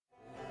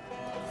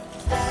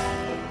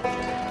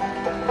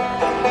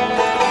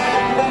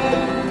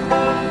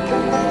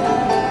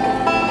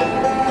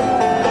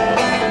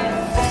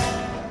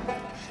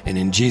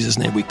In Jesus'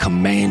 name, we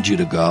command you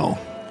to go.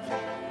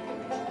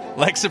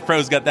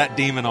 Lexapro's got that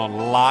demon on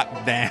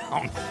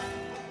lockdown.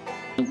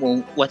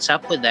 Well, what's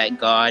up with that,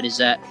 God? Is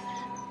that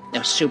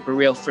super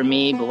real for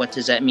me, but what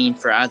does that mean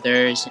for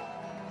others?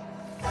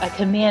 I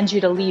command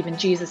you to leave in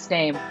Jesus'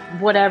 name,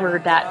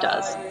 whatever that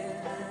does.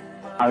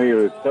 I mean, it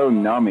was so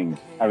numbing.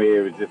 I mean,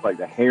 it was just like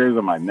the hairs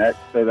on my neck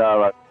stood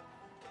out.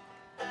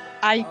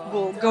 I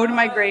will go to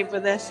my grave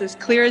with this as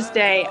clear as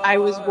day. I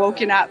was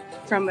woken up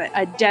from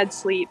a dead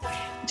sleep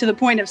to the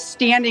point of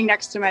standing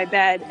next to my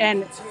bed,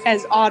 and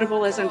as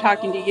audible as I'm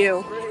talking to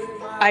you,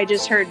 I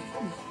just heard,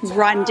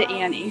 "Run to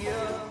Annie."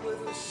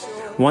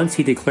 Once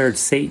he declared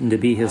Satan to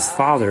be his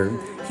father,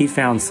 he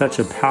found such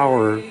a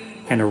power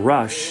and a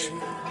rush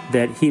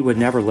that he would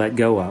never let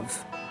go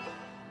of.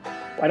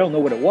 I don't know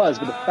what it was,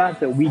 but the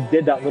fact that we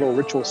did that little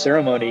ritual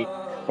ceremony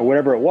or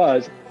whatever it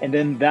was, and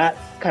then that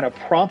kind of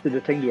prompted the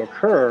thing to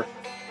occur,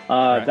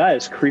 that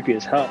is creepy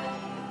as hell.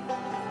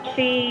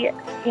 She,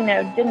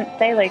 didn't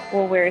say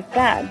well, where's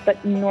Dad?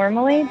 But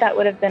normally that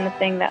would have been a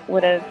thing that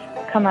would have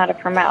come out of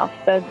her mouth.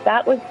 So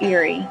that was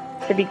eerie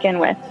to begin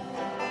with.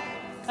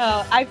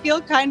 I feel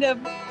kind of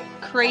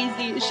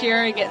crazy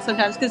sharing it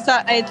sometimes because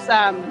it's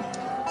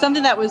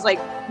something that was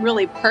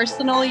really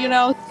personal,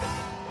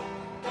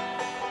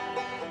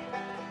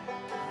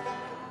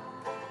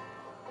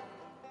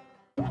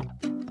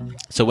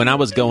 So when I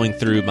was going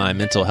through my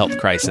mental health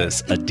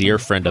crisis, a dear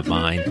friend of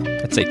mine,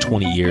 I'd say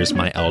 20 years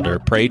my elder,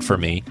 prayed for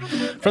me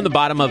from the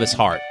bottom of his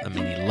heart. I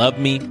mean, he loved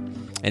me.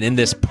 And in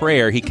this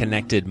prayer, he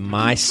connected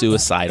my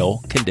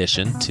suicidal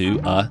condition to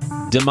a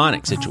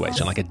demonic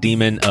situation, like a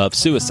demon of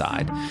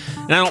suicide.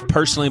 And I don't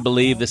personally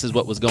believe this is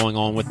what was going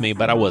on with me,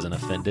 but I wasn't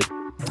offended.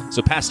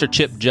 So Pastor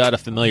Chip Judd, a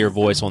familiar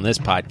voice on this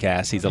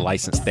podcast, he's a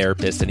licensed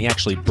therapist, and he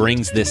actually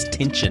brings this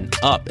tension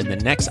up in the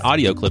next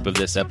audio clip of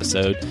this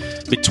episode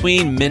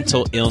between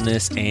mental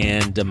illness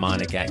and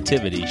demonic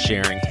activity,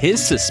 sharing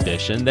his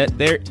suspicion that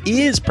there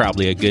is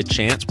probably a good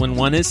chance when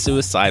one is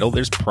suicidal,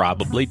 there's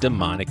probably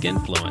demonic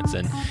influence.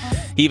 And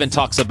he even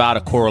talks about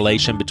a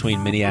correlation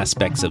between many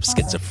aspects of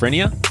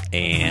schizophrenia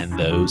and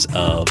those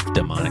of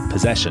demonic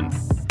possession.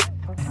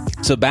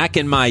 So back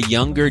in my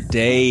younger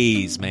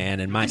days, man,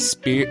 in my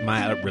spirit,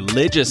 my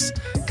religious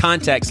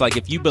context,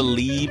 if you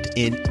believed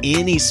in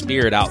any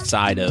spirit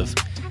outside of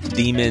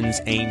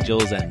demons,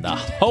 angels, and the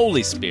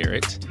Holy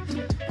Spirit,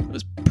 it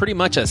was pretty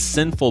much a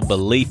sinful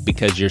belief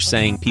because you're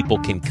saying people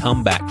can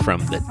come back from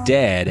the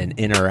dead and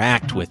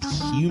interact with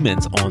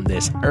humans on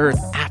this earth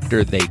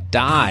after they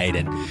died.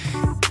 And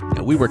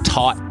we were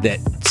taught that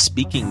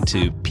speaking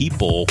to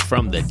people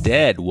from the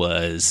dead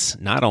was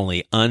not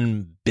only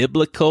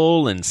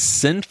unbiblical and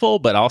sinful,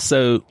 but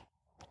also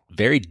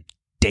very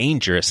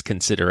dangerous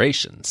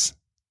considerations,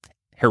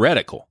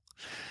 heretical.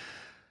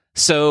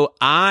 So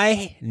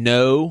I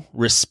know,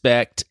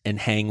 respect, and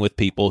hang with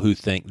people who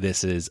think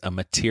this is a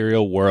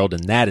material world,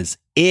 and that is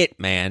it,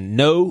 man.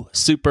 No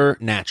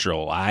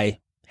supernatural. I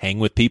hang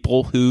with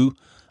people who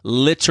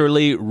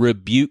literally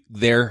rebuke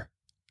their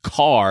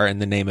car in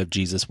the name of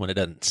Jesus when it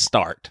doesn't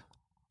start.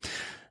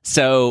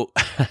 So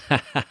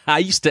I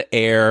used to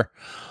err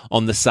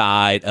on the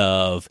side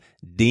of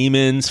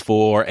demons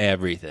for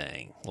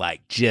everything,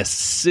 just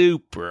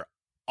super,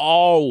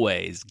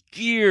 always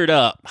geared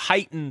up,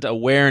 heightened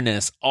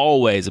awareness,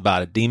 always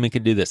about a demon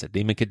could do this, a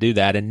demon could do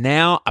that. And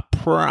now I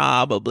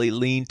probably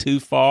lean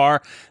too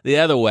far the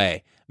other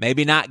way,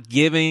 maybe not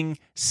giving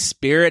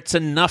spirits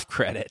enough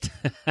credit.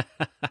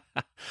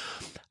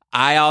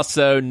 I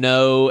also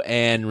know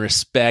and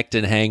respect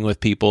and hang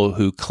with people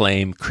who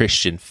claim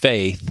Christian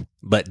faith,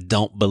 but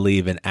don't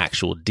believe in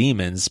actual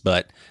demons,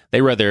 but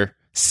they rather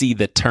see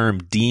the term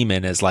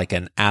demon as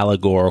an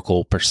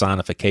allegorical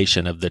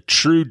personification of the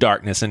true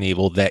darkness and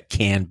evil that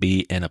can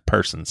be in a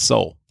person's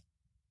soul.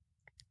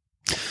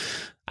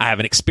 I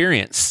have an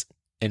experience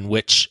in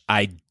which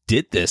I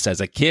did this as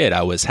a kid.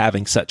 I was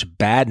having such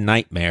bad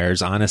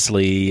nightmares,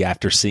 honestly,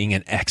 after seeing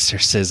an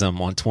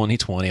exorcism on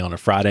 2020 on a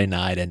Friday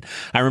night. And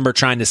I remember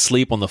trying to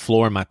sleep on the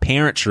floor in my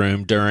parents'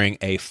 room during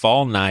a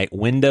fall night,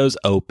 windows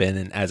open.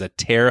 And as a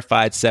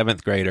terrified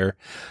seventh grader,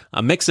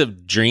 a mix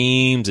of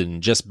dreams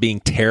and just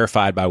being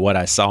terrified by what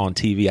I saw on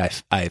TV,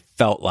 I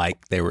felt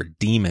like there were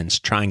demons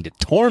trying to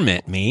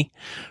torment me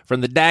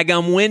from the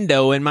daggum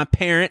window in my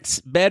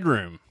parents'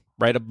 bedroom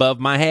right above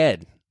my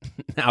head.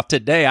 Now,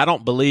 today, I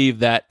don't believe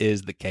that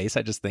is the case.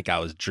 I just think I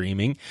was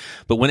dreaming.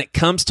 But when it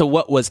comes to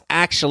what was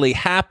actually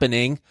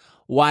happening,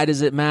 why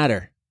does it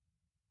matter?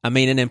 I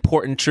mean, an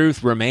important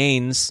truth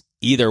remains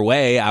either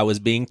way, I was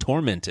being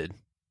tormented.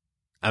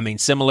 I mean,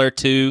 similar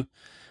to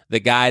the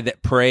guy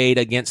that prayed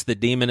against the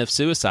demon of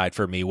suicide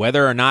for me.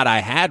 Whether or not I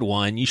had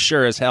one, you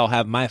sure as hell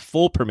have my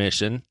full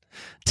permission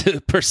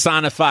to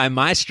personify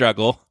my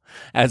struggle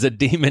as a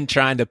demon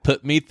trying to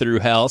put me through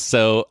hell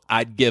so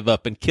I'd give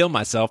up and kill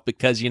myself,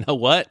 because you know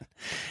what?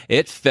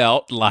 It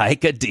felt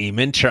like a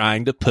demon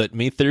trying to put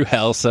me through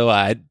hell so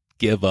I'd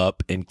give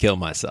up and kill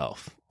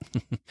myself.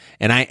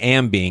 And I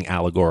am being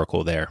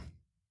allegorical there.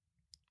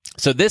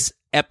 So this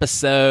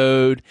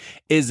episode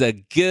is a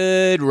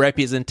good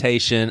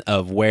representation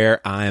of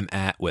where I'm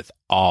at with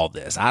all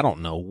this. I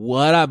don't know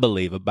what I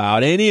believe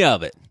about any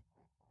of it,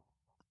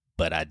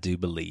 but I do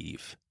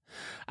believe.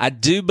 I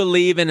do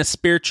believe in a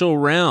spiritual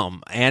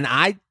realm, and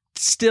I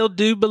still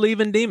do believe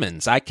in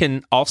demons. I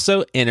can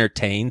also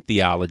entertain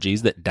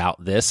theologies that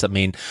doubt this. I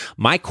mean,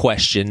 my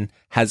question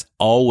has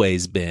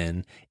always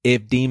been,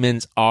 if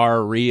demons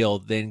are real,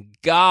 then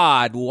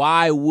God,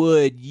 why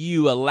would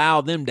you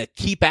allow them to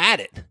keep at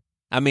it?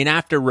 I mean,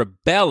 after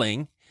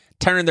rebelling,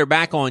 turning their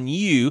back on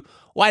you,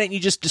 why didn't you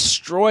just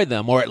destroy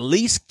them, or at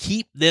least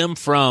keep them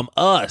from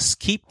us?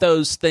 Keep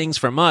those things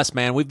from us,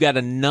 man. We've got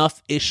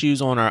enough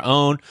issues on our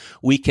own.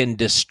 We can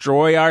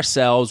destroy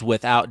ourselves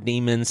without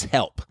demons'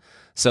 help.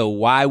 So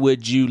why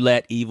would you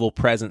let evil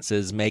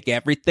presences make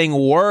everything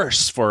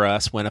worse for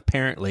us when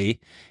apparently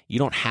you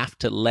don't have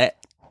to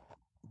let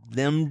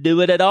them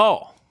do it at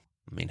all?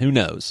 I mean, who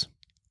knows?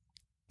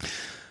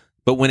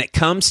 But when it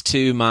comes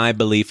to my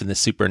belief in the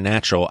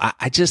supernatural,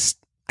 I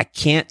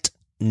can't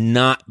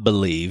not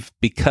believe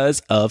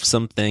because of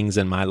some things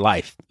in my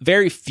life.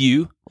 Very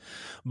few,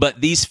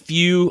 but these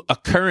few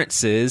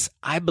occurrences,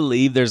 I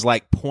believe there's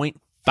like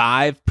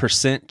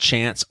 0.5%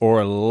 chance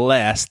or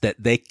less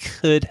that they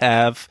could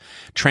have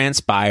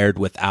transpired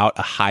without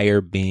a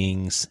higher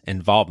being's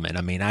involvement.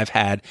 I mean, I've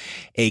had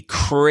a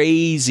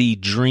crazy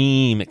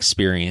dream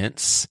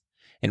experience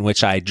in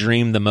which I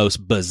dreamed the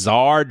most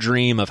bizarre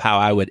dream of how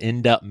I would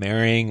end up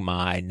marrying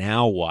my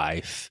now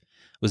wife.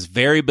 It was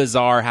very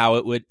bizarre how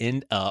it would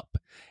end up,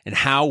 and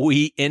how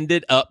we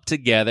ended up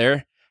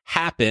together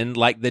happened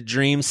like the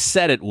dream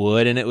said it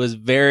would, and it was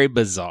very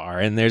bizarre,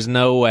 and there's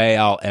no way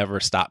I'll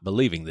ever stop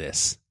believing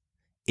this.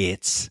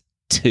 It's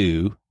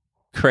too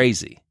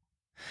crazy.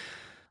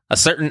 A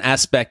certain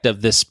aspect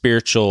of this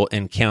spiritual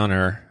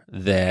encounter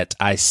that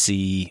I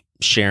see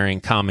sharing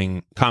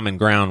common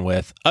ground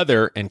with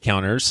other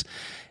encounters,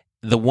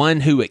 the one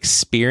who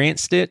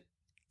experienced it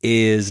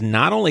is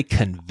not only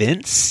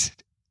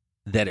convinced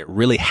that it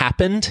really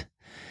happened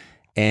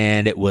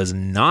and it was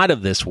not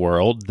of this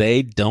world,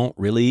 they don't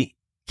really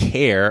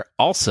care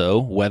also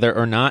whether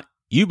or not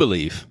you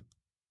believe.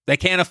 They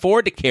can't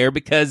afford to care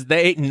because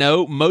they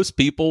know most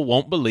people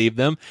won't believe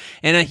them.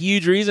 And a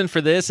huge reason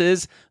for this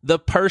is the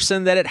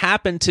person that it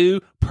happened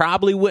to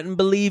probably wouldn't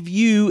believe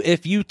you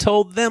if you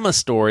told them a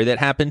story that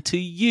happened to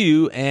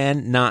you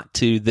and not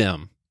to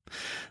them.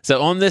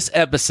 So on this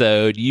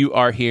episode, you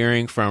are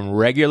hearing from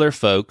regular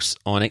folks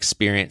on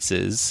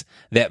experiences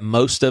that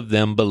most of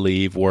them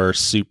believe were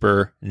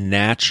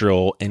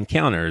supernatural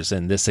encounters.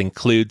 And this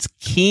includes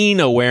keen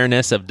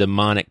awareness of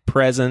demonic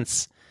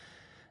presence,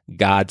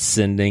 God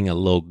sending a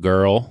little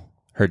girl,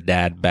 her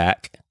dad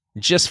back,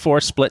 just for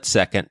a split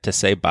second to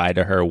say bye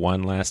to her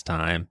one last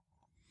time.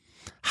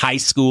 High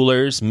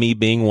schoolers, me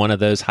being one of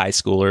those high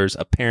schoolers,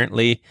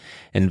 apparently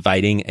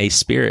inviting a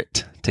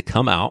spirit to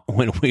come out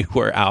when we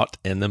were out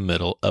in the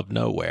middle of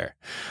nowhere.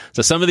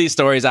 So some of these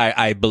stories,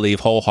 I believe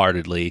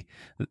wholeheartedly,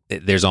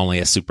 there's only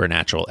a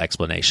supernatural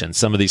explanation.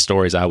 Some of these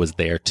stories I was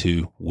there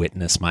to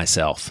witness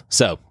myself.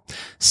 So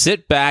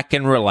sit back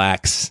and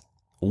relax.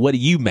 What do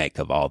you make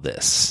of all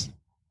this?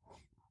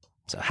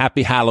 So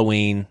happy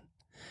Halloween.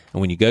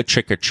 And when you go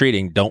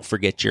trick-or-treating, don't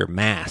forget your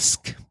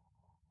mask.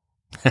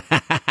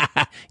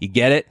 You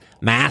get it?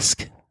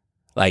 Mask?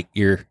 Like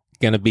you're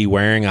going to be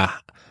wearing a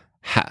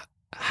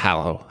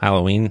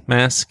Halloween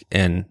mask,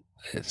 and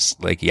it's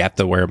like you have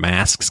to wear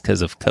masks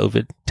because of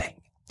COVID.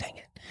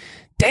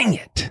 Dang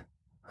it.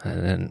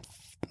 And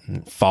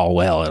didn't fall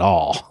well at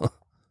all.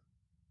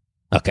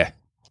 Okay.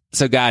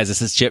 So guys,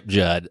 this is Chip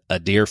Judd, a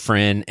dear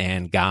friend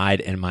and guide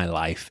in my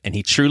life, and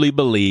he truly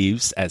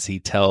believes, as he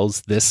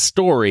tells this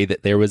story,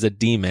 that there was a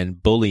demon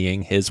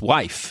bullying his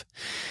wife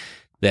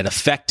that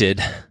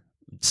affected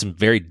some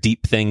very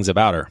deep things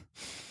about her.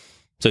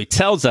 So he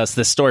tells us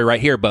this story right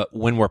here, but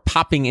when we're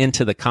popping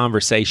into the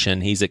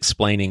conversation, he's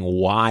explaining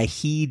why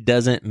he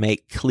doesn't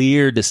make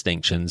clear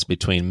distinctions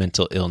between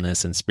mental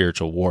illness and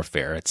spiritual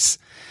warfare. It's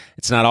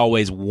not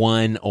always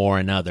one or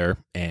another,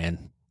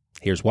 and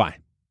here's why.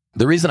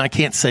 The reason I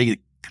can't say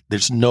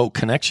there's no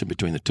connection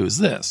between the two is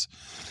this.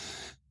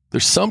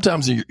 There's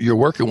sometimes you're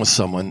working with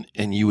someone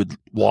and you would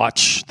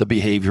watch the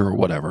behavior or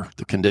whatever,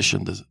 the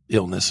condition, the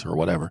illness or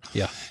whatever.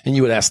 Yeah. And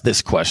you would ask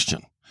this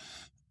question.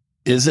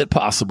 Is it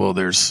possible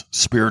there's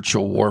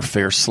spiritual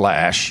warfare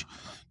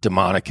 /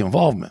 demonic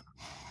involvement?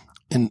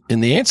 And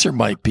the answer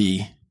might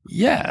be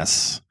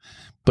yes,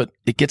 but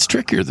it gets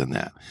trickier than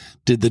that.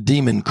 Did the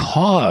demon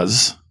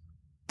cause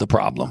the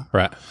problem?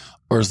 Right.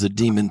 Or is the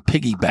demon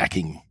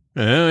piggybacking?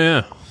 Oh,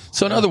 yeah.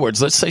 So in other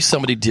words, let's say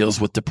somebody deals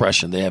with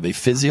depression. They have a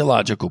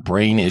physiological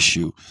brain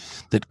issue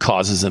that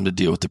causes them to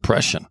deal with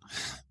depression.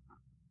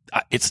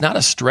 It's not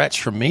a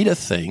stretch for me to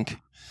think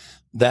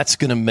that's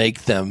going to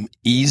make them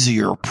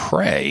easier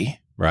prey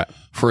right.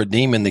 for a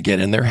demon to get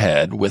in their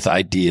head with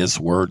ideas,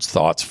 words,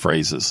 thoughts,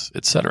 phrases,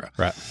 etc.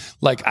 Right.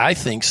 Like I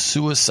think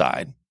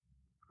suicide,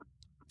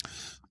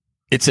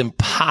 it's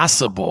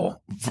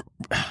impossible.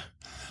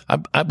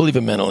 I believe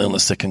in mental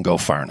illness that can go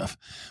far enough.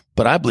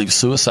 But I believe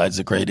suicide's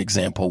a great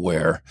example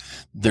where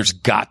there's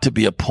got to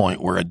be a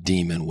point where a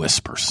demon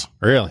whispers.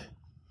 Really?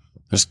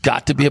 There's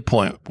got to be a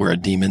point where a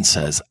demon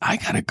says, I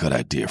got a good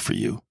idea for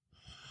you.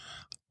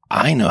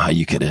 I know how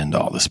you could end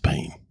all this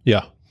pain.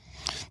 Yeah.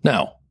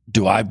 Now,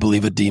 do I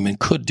believe a demon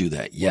could do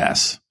that?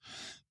 Yes.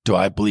 Do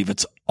I believe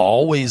it's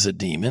always a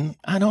demon?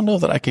 I don't know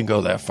that I can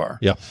go that far.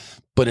 Yeah.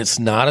 But it's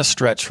not a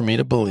stretch for me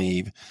to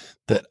believe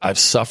that I've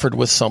suffered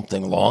with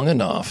something long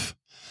enough.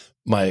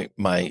 My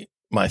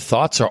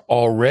thoughts are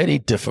already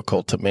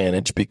difficult to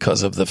manage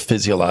because of the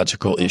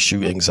physiological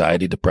issue,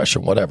 anxiety,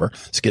 depression, whatever,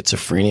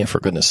 schizophrenia, for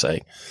goodness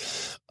sake.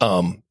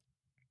 And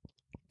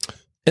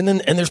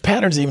there's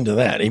patterns even to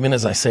that. Even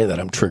as I say that,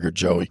 I'm triggered,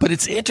 Joey. But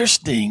it's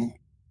interesting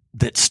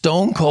that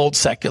stone cold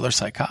secular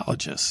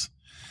psychologists,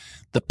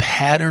 the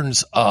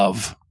patterns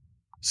of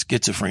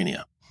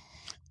schizophrenia,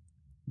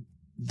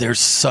 there's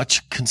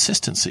such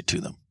consistency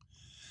to them.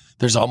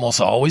 There's almost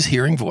always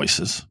hearing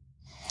voices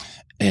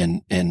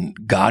and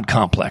God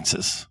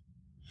complexes.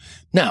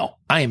 Now,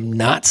 I am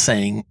not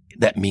saying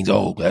that means,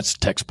 oh, that's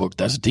textbook,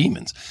 that's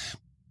demons.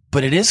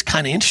 But it is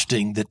kind of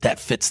interesting that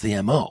fits the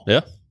MO.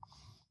 Yeah.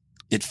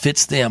 It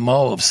fits the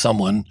MO of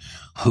someone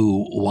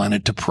who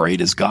wanted to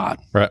parade as God.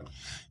 Right.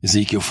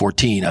 Ezekiel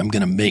 14, I'm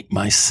going to make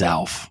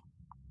myself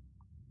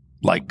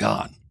like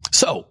God.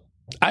 So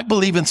I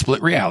believe in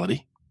split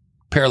reality,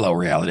 parallel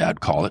reality,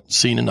 I'd call it,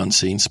 seen and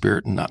unseen,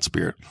 spirit and not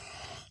spirit.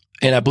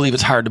 And I believe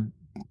it's hard to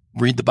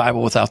read the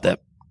Bible without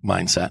that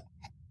mindset.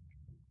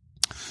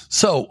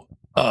 So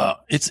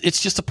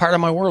it's just a part of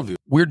my worldview.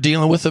 We're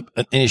dealing with an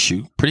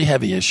issue, pretty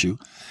heavy issue,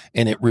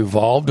 and it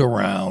revolved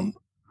around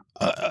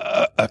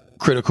a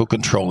critical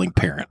controlling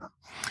parent.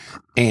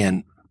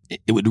 And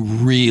it would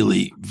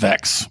really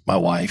vex my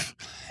wife.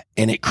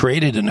 And it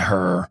created in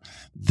her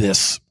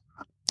this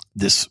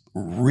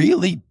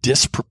really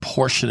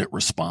disproportionate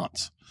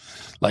response.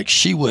 Like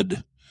she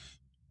would,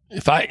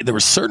 there were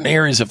certain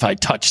areas, if I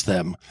touched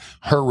them,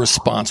 her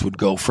response would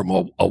go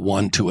from a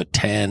 1 to a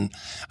 10.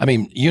 I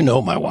mean, you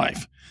know my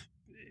wife.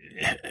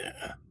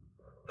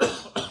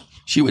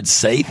 She would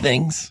say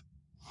things,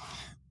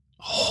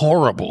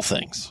 horrible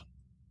things.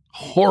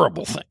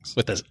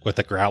 With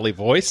a growly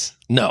voice?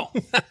 No,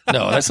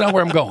 that's not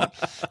where I'm going.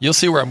 You'll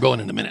see where I'm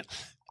going in a minute.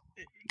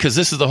 Because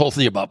this is the whole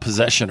thing about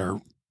possession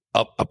or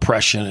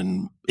oppression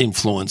and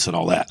influence and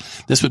all that.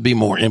 This would be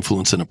more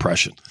influence and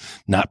oppression,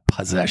 not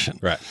possession.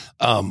 Right.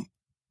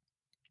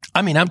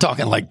 I mean, I'm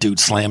talking like, dude,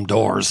 slam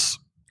doors.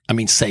 I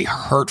mean, say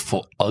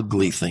hurtful,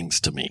 ugly things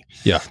to me.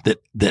 Yeah.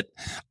 That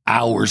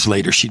hours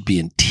later she'd be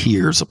in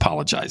tears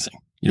apologizing.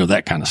 You know,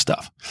 that kind of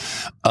stuff.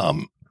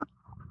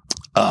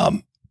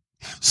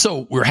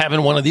 So we're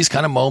having one of these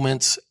kind of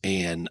moments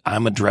and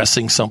I'm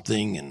addressing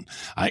something and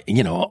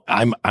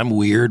I'm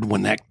weird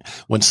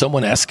when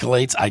someone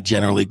escalates, I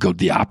generally go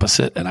the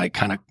opposite and I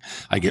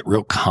get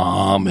real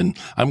calm and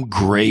I'm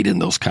great in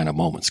those kind of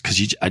moments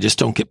because I just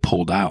don't get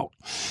pulled out.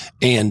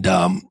 And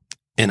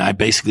I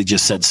basically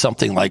just said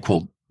something like,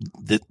 well,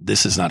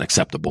 this is not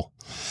acceptable.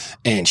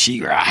 And she,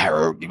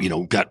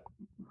 got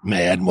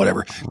mad and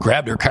whatever,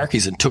 grabbed her car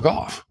keys and took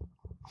off.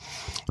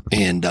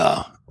 And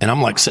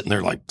I'm like sitting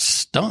there like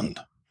stunned.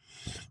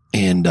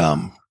 And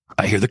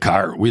I hear the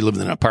car. We lived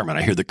in an apartment.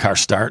 I hear the car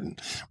start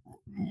and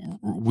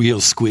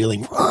wheels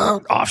squealing.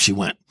 Off she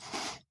went.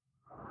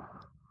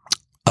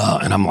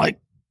 And I'm like,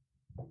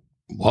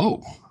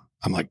 whoa.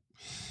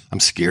 I'm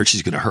scared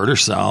she's going to hurt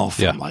herself.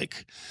 Yeah.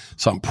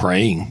 So I'm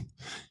praying.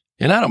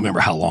 And I don't remember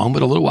how long,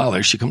 but a little while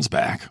later she comes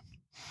back.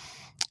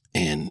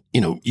 And,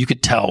 you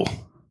could tell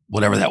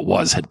whatever that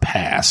was had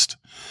passed.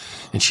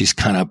 And she's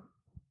kind of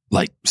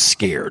like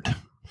scared.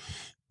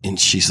 And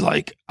she's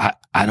like,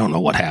 I don't know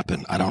what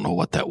happened. I don't know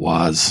what that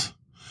was.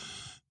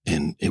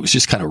 And it was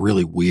just kind of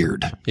really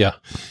weird. Yeah.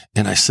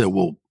 And I said,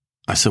 well,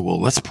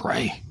 let's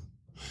pray.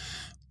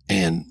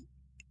 And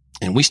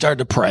we started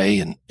to pray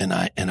and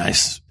I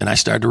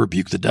started to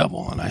rebuke the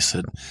devil. And I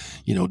said,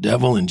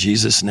 devil, in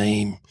Jesus'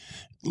 name,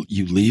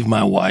 you leave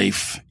my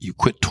wife, you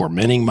quit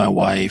tormenting my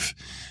wife,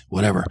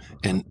 whatever.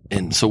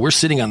 And so we're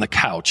sitting on the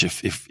couch.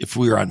 If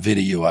we were on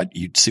video,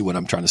 you'd see what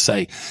I'm trying to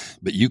say,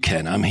 but you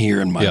can. I'm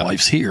here and my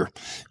wife's here.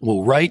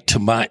 Well,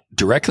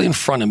 directly in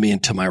front of me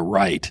and to my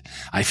right,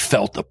 I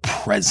felt a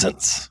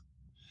presence.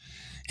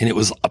 And it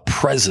was a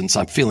presence.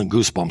 I'm feeling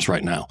goosebumps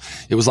right now.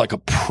 It was like a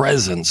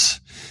presence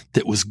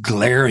that was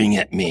glaring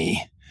at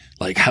me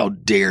like, how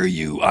dare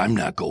you? I'm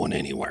not going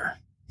anywhere.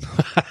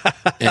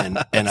 and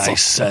I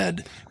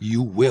said,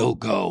 you will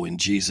go in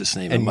Jesus'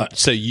 name. And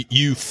so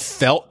you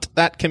felt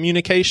that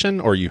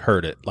communication or you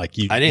heard it? I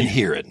didn't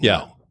hear it.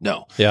 Yeah.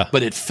 No. Yeah.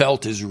 But it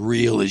felt as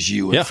real as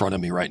you in front of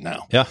me right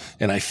now. Yeah.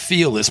 And I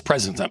feel this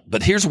presence.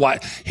 But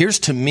here's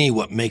to me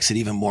what makes it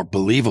even more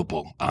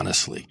believable,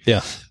 honestly.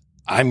 Yeah.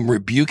 I'm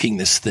rebuking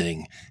this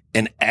thing.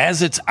 And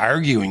as it's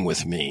arguing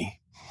with me,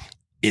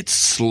 it's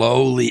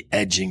slowly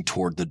edging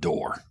toward the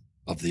door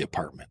of the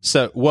apartment.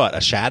 So what?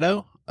 A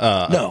shadow?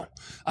 No,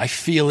 I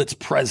feel its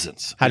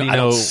presence. How do you know? I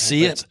don't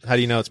see it. How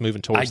do you know it's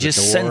moving towards the door? I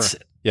just sense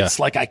it. Yeah. It's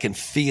like I can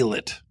feel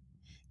it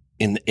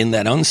in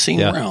that unseen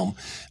realm.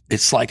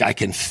 It's like I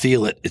can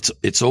feel it.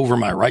 It's over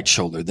my right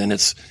shoulder. Then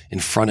it's in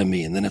front of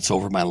me, and then it's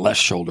over my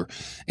left shoulder,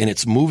 and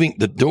it's moving.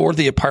 The door of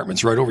the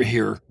apartment's right over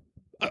here,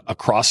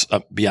 across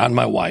beyond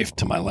my wife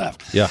to my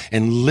left. Yeah.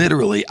 And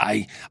literally,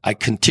 I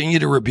continue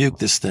to rebuke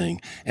this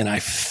thing, and I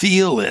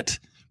feel it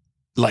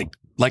like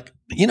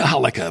you know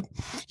how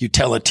you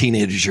tell a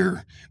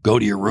teenager go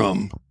to your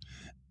room,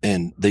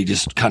 and they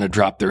just kind of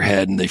drop their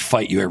head and they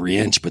fight you every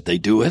inch, but they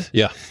do it.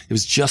 Yeah. It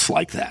was just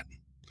like that.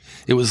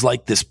 It was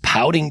like this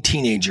pouting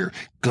teenager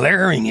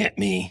glaring at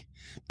me,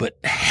 but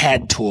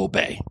had to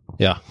obey.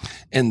 Yeah.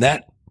 And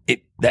that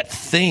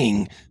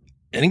thing,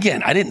 and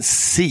again, I didn't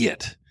see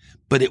it,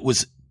 but it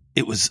was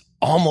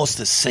almost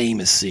the same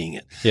as seeing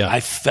it. Yeah. I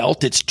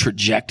felt its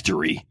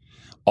trajectory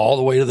all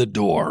the way to the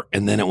door,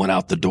 and then it went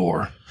out the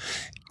door,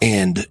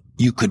 and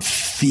you could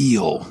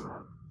feel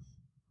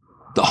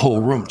the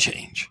whole room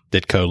change.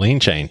 Did Colleen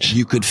change?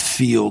 You could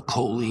feel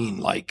Colleen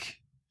like,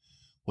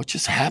 what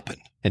just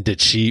happened? And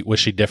was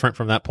she different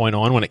from that point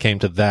on when it came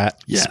to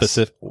that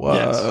specific?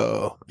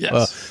 Whoa.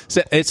 Yes.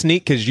 So it's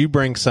neat because you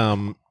bring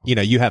some,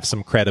 you have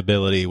some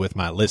credibility with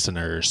my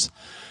listeners.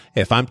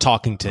 If I'm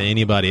talking to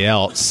anybody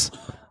else,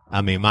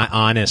 I mean, my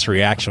honest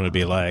reaction would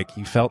be like,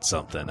 you felt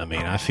something. I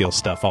mean, I feel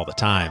stuff all the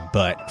time,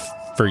 but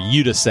for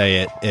you to say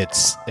it,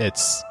 it's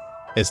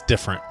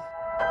different.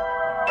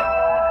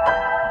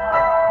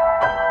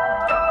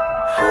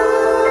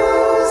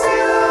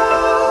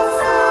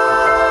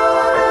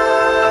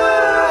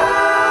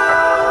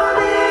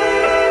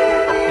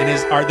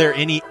 And are there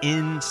any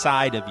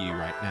inside of you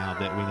right now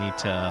that we need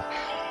to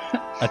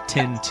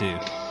attend to?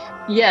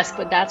 Yes,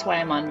 but that's why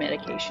I'm on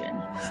medication.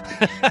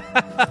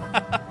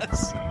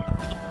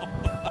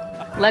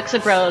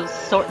 Lexapro's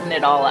sorting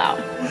it all out.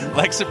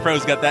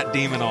 Lexapro's got that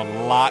demon on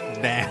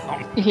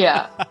lockdown.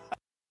 Yeah.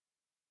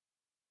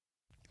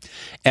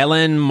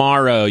 Ellen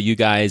Morrow, you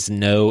guys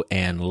know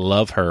and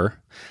love her.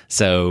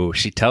 So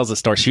she tells a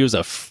story. She was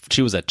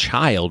a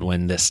child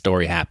when this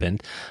story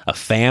happened. A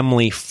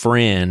family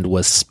friend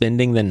was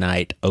spending the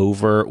night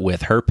over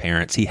with her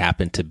parents. He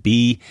happened to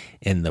be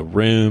in the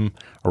room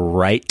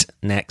right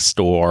next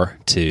door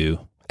to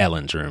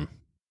Ellen's room.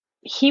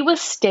 He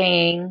was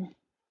staying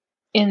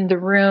in the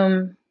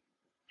room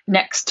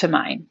next to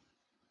mine.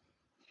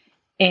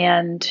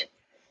 And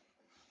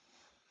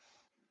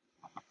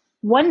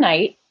one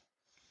night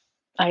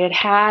I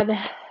had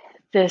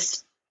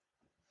this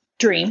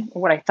dream,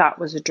 or what I thought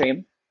was a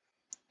dream.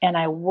 And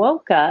I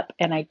woke up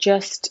and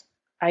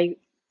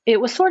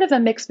it was sort of a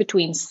mix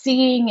between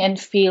seeing and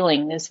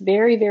feeling this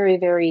very, very,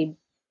 very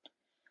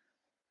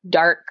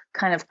dark,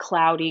 kind of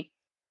cloudy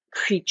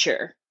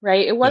creature,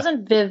 right? It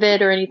wasn't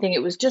vivid or anything.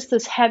 It was just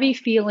this heavy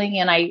feeling.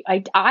 And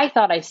I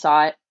thought I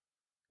saw it.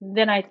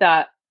 Then I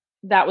thought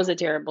that was a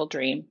terrible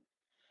dream.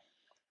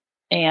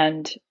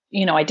 And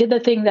I did the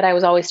thing that I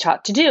was always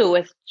taught to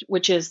do,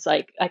 which is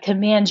like, I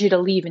command you to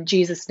leave in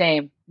Jesus'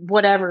 name,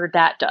 whatever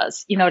that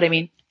does. You know what I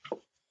mean?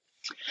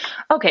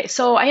 Okay,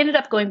 so I ended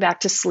up going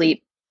back to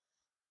sleep.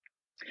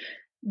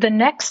 The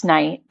next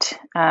night,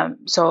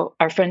 so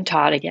our friend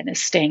Todd, again,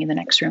 is staying in the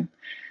next room.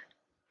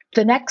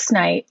 The next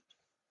night,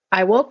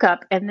 I woke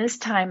up, and this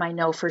time I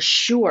know for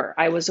sure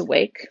I was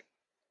awake.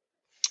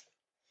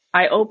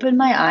 I opened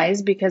my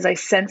eyes because I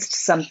sensed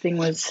something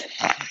was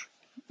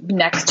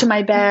next to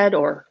my bed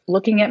or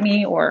looking at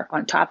me or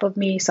on top of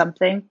me,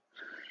 something.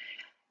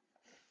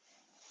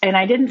 And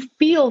I didn't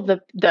feel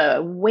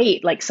the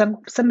weight, like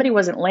somebody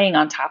wasn't laying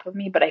on top of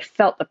me, but I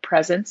felt the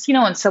presence,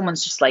 when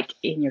someone's just like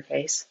in your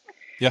face.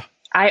 Yeah.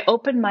 I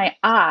opened my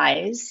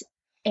eyes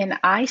and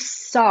I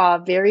saw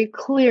very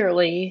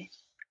clearly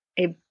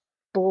a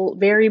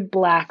very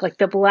black, like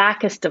the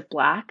blackest of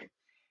black.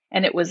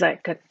 And it was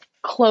like a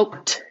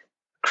cloaked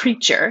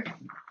creature,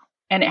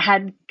 and it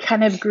had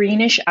kind of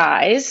greenish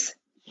eyes.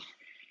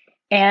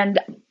 And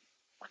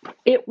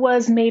it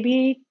was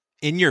maybe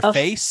in your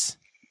face?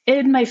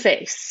 In my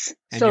face.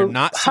 And so you're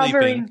not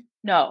hovering, sleeping.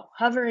 No,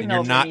 hovering and you're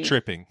over not me.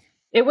 Tripping.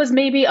 It was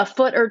maybe a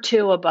foot or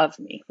two above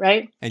me,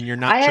 right? And you're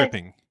not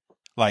tripping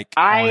on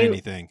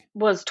anything.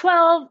 Was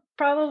 12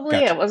 probably.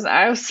 Gotcha.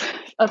 I was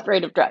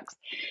afraid of drugs.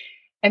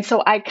 And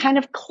so I kind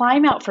of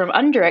climb out from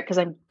under it because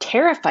I'm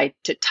terrified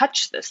to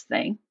touch this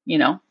thing,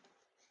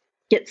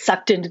 get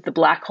sucked into the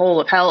black hole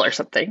of hell or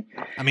something.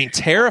 I mean,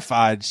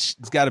 terrified's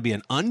got to be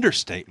an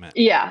understatement.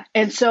 Yeah.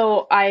 And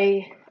so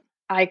I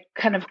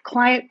kind of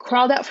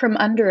crawled out from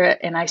under it,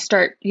 and I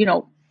start,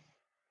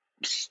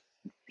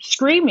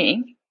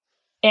 screaming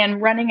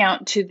and running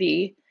out to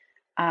the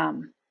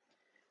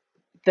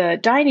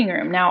dining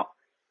room. Now,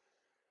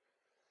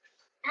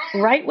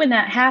 right when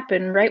that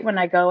happened, right when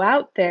I go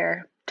out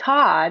there,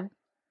 Todd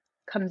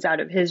comes out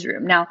of his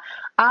room. Now,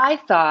 I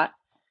thought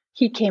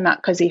he came out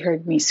because he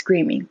heard me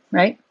screaming,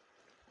 right?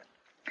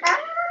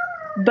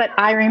 But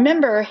I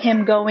remember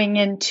him going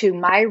into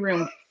my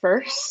room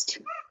first,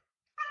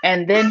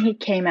 and then he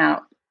came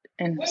out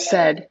and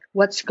said,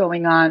 "What's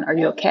going on? Are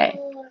you okay?"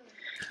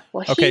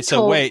 Well, okay,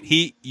 so wait,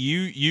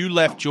 you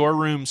left your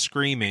room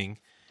screaming,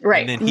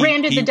 right? And then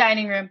ran to the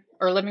dining room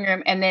or living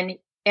room, and then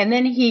And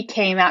then he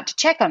came out to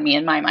check on me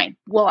in my mind.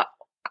 Well,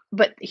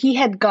 but he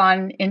had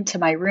gone into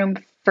my room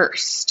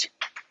first,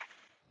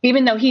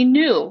 even though he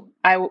knew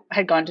I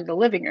had gone to the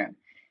living room.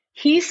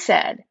 He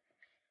said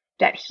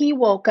that he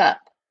woke up,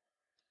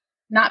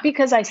 not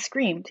because I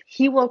screamed.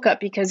 He woke up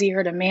because he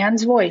heard a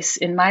man's voice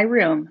in my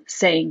room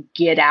saying,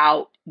 "Get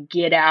out,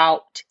 get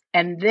out."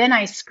 And then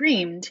I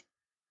screamed.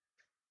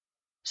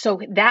 So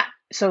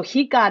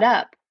he got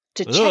up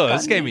to check on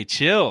This gave me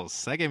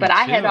chills. That gave but me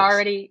I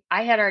chills.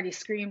 had already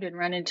screamed and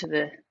run into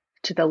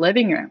the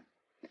living room.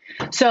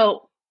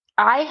 So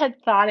I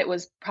had thought it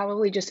was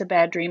probably just a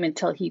bad dream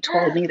until he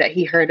told me that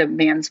he heard a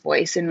man's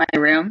voice in my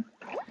room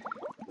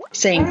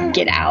saying,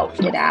 "Get out,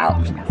 get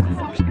out."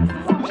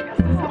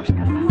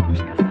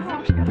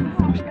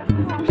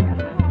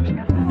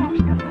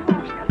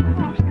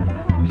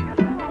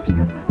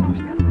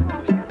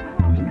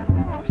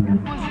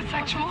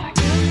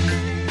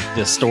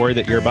 The story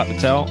that you're about to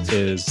tell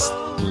is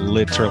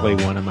literally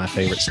one of my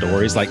favorite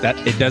stories. Like that,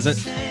 it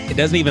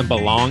doesn't even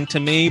belong to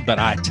me, but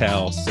I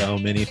tell so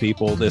many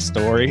people this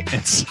story,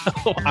 and so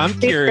I'm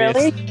curious.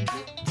 Really?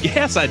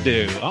 Yes, I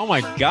do. Oh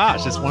my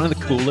gosh, it's one of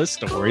the coolest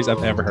stories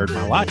I've ever heard in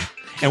my life.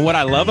 And what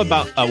I love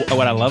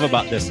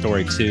about this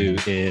story too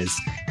is,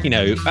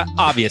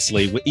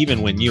 obviously,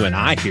 even when you and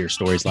I hear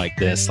stories like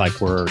this, like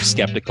we're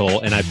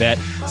skeptical, and I bet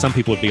some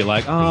people would be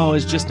like, "Oh,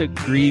 it's just a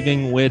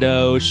grieving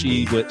widow.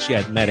 She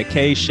had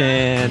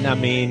medication. I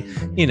mean,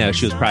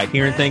 she was probably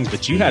hearing things."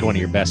 But you had one of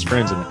your best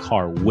friends in the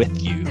car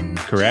with you,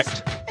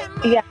 correct?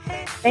 Yeah.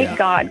 Thank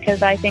God,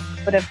 because I think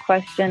I would have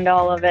questioned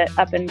all of it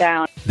up and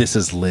down. This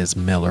is Liz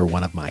Miller,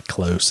 one of my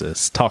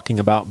closest, talking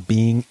about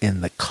being in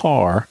the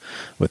car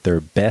with her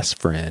best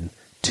friend,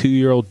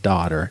 2-year-old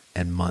daughter,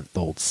 and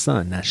month-old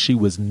son. Now, she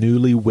was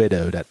newly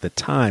widowed at the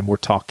time. We're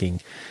talking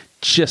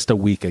just a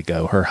week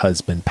ago. Her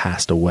husband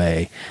passed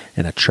away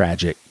in a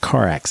tragic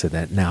car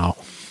accident. Now,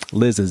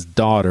 Liz's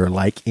daughter,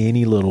 like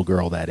any little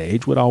girl that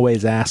age, would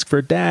always ask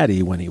for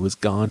daddy when he was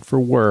gone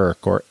for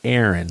work or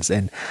errands.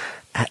 And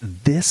at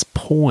this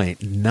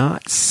point,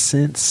 not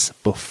since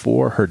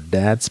before her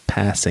dad's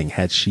passing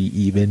had she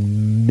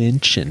even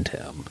mentioned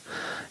him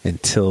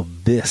until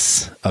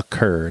this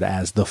occurred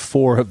as the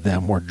four of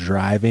them were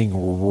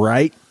driving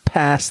right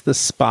past the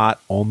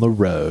spot on the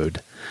road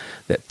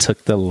that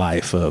took the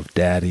life of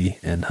daddy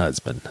and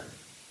husband.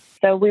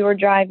 So we were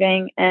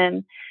driving,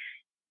 and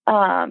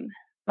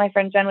my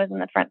friend Jen was in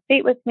the front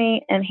seat with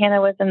me, and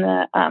Hannah was in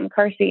the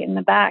car seat in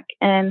the back.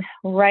 And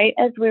right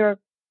as we were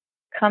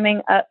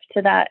coming up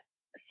to that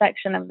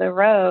section of the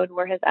road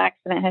where his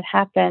accident had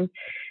happened,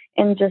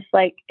 and just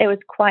like it was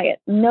quiet,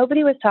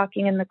 nobody was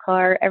talking in the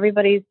car.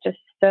 Everybody's just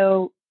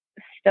so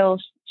still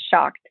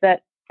shocked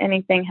that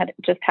anything had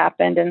just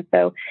happened, and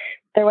so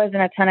there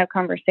wasn't a ton of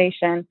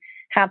conversation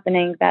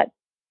happening that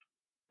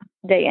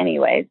day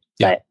anyways.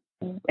 Yeah.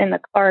 But in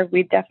the car,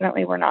 we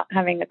definitely were not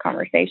having a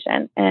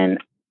conversation, and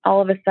all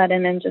of a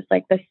sudden, in just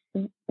like the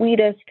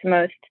sweetest,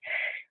 most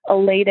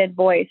elated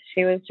voice,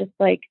 she was just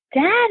like,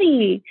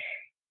 "Daddy."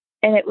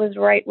 And it was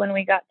right when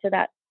we got to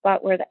that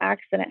spot where the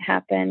accident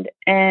happened.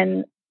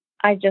 And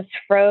I just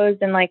froze,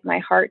 and like my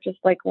heart just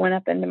like went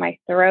up into my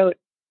throat.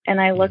 And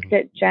I looked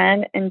at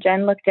Jen, and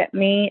Jen looked at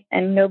me,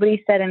 and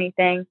nobody said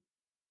anything.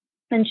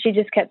 And she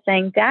just kept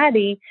saying,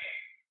 "Daddy,"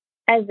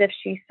 as if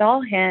she saw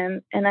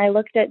him. And I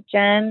looked at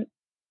Jen,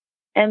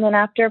 and then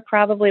after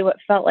probably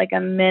what felt like a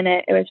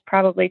minute, it was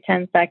probably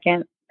 10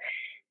 seconds,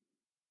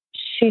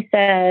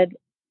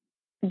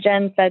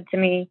 Jen said to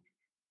me,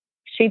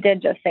 "She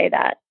did just say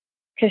that."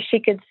 Because she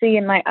could see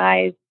in my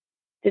eyes,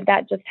 did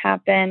that just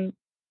happen?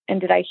 And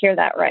did I hear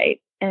that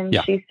right? And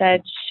Yeah. she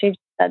said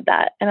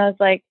that. And I was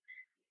like,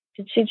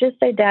 "Did she just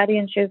say daddy?"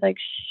 And she was like,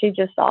 "She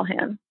just saw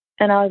him."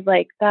 And I was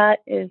like, that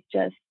is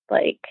just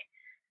like,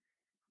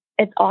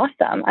 it's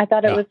awesome. I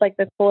thought it was like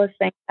the coolest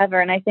thing ever.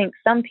 And I think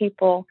some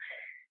people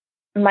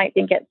might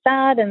think it's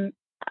sad. And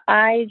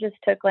I just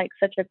took like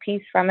such a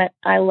piece from it.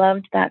 I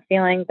loved that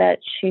feeling that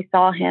she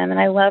saw him. And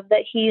I love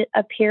that he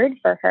appeared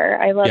for her.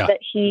 I love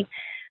that he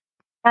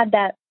had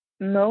that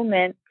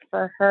moment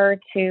for her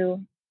to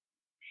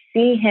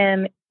see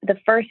him the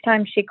first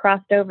time she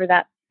crossed over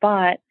that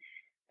spot.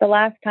 The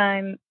last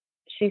time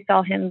she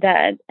saw him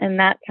dead, and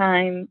that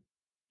time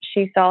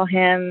she saw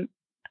him,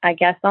 I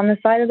guess, on the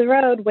side of the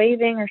road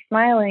waving or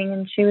smiling,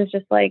 and she was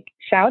just like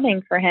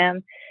shouting for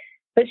him.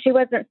 But she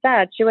wasn't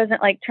sad. She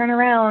wasn't like turn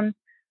around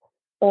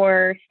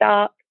or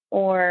stop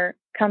or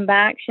come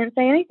back. She didn't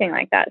say anything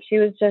like that. She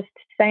was just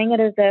saying it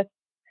as if,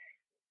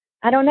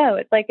 I don't know.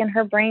 It's like in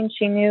her brain,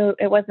 she knew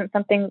it wasn't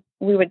something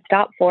we would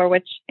stop for,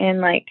 which in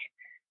like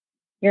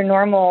your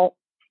normal,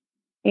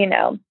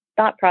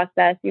 thought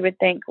process, you would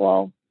think,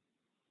 well,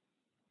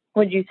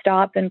 would you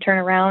stop and turn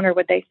around? Or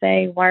would they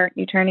say, "Why aren't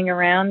you turning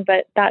around?"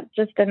 But that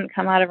just didn't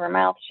come out of her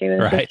mouth. She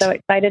was just so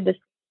excited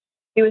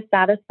she was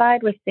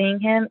satisfied with seeing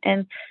him,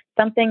 and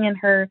something in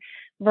her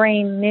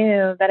brain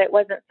knew that it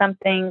wasn't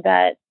something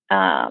that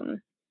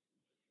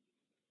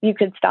you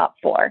could stop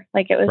for.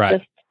 Like it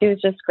was she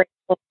was just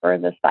grateful for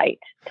the sight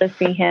to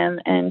see him,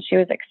 and she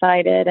was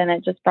excited, and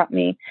it just brought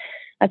me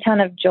a ton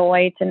of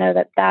joy to know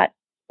that that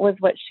was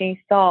what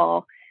she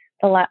saw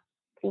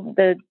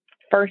the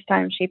first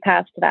time she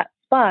passed that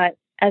spot,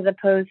 as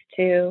opposed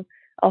to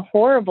a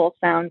horrible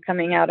sound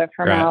coming out of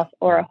her mouth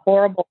or a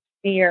horrible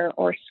fear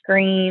or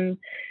scream.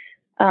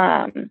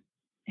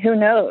 Who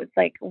knows,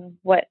 like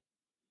what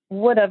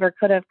would have or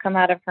could have come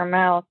out of her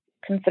mouth,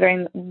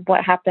 considering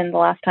what happened the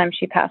last time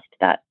she passed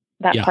that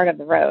part of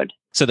the road.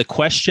 So the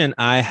question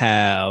I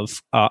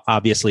have,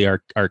 obviously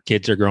our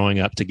kids are growing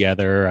up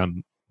together.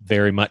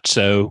 Very much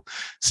so,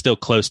 still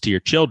close to your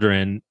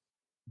children.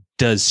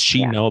 Does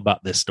she know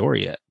about this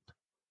story yet?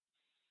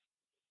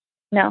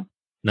 No.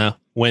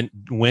 When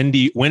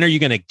are you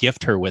going to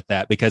gift her with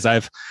that? Because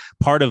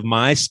part of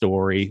my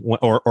story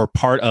or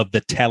part of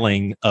the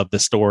telling of the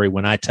story,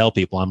 when I tell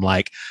people, I'm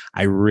like,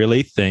 I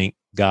really think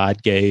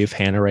God gave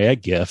Hannah Ray a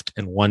gift,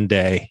 and one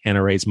day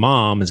Hannah Ray's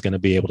mom is going to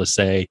be able to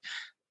say,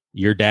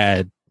 your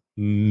dad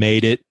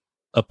made it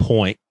a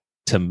point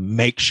to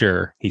make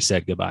sure he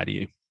said goodbye to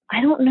you. I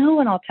don't know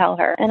when I'll tell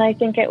her. And I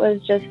think it was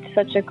just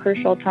such a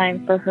crucial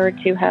time for her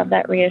to have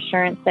that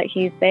reassurance that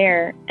he's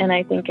there. And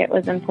I think it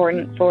was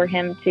important for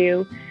him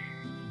to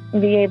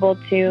be able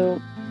to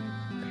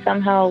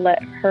somehow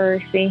let her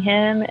see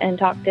him and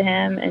talk to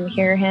him and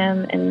hear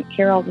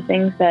all the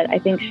things that I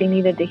think she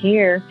needed to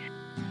hear.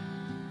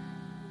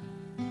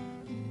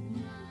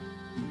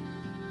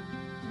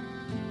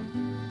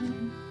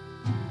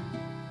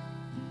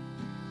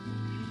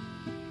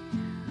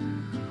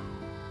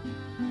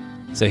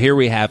 So here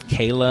we have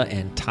Kayla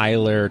and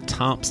Tyler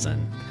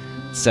Thompson.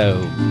 So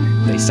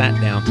they sat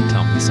down to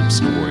tell me some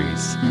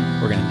stories.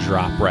 We're going to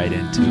drop right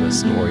into a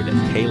story that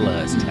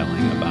Kayla is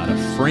telling about a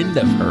friend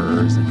of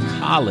hers in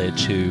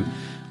college who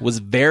was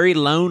very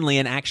lonely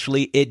and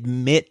actually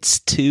admits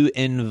to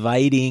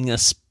inviting a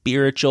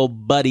spiritual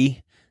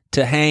buddy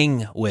to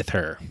hang with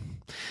her.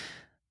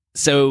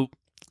 So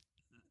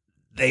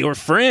they were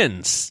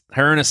friends.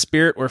 Her and a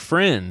spirit were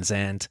friends.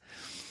 And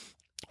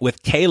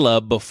with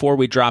Kayla, before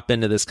we drop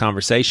into this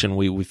conversation,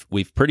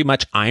 we've pretty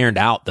much ironed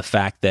out the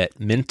fact that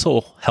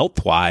mental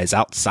health-wise,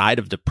 outside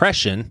of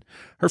depression,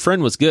 her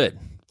friend was good.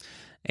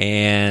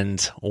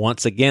 And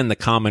once again, the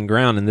common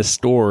ground in this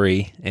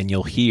story, and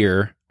you'll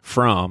hear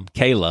from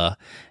Kayla,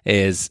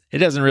 is it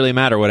doesn't really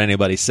matter what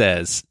anybody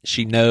says.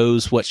 She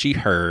knows what she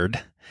heard,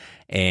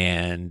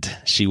 and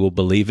she will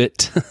believe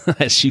it,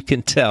 as you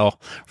can tell,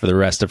 for the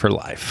rest of her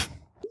life.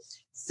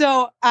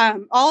 So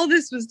all of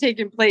this was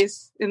taking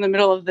place in the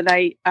middle of the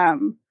night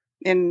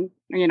in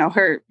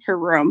her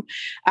room,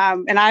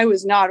 and I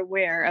was not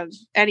aware of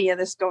any of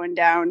this going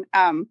down.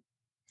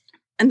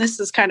 And this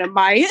is kind of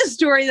my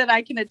story that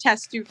I can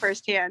attest to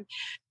firsthand.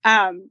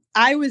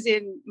 I was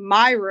in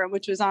my room,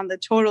 which was on the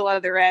total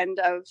other end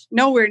of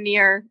nowhere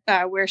near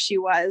where she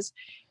was.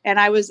 And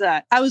I was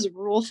a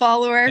rule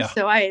follower,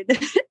 so I had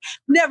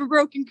never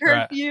broken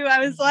curfew. Right. I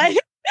was like,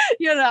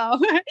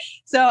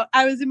 so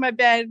I was in my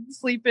bed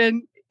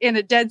sleeping in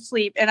a dead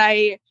sleep. And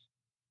I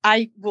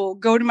will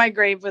go to my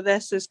grave with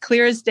this as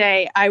clear as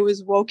day. I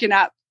was woken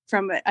up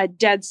from a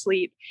dead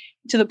sleep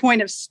to the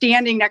point of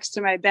standing next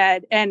to my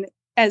bed. And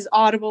as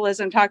audible as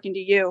I'm talking to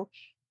you,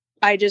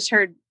 I just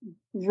heard,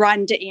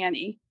 run to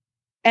Annie.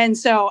 And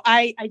so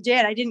I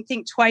did. I didn't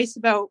think twice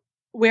about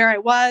where I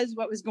was,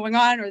 what was going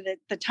on, or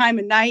the time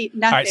of night,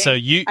 nothing. All right, so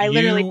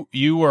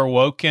you were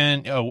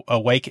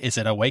awake. Is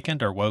it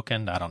awakened or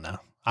woken? I don't know.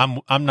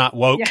 I'm not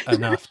woke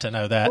enough to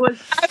know that.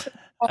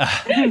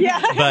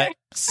 But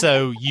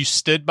so you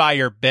stood by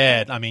your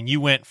bed. I mean, you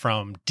went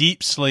from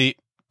deep sleep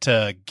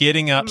to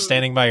getting up,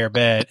 standing by your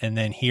bed, and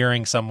then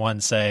hearing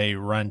someone say,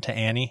 run to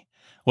Annie.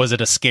 Was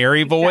it a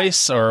scary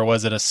voice or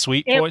was it a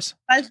sweet voice?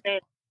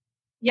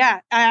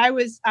 Yeah,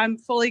 I'm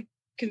fully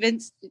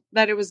convinced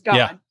that it was God.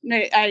 Yeah.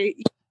 I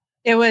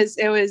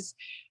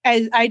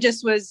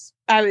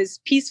was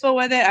peaceful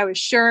with it. I was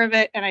sure of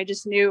it. And I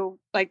just knew,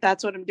 like,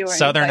 that's what I'm doing.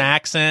 Southern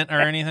accent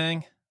or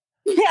anything?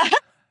 Yeah.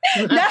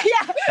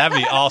 That'd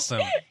be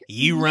awesome.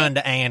 You run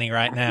to Annie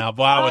right now.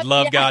 Boy, I would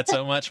love God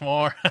so much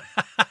more.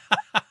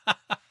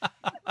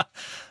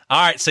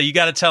 All right. So you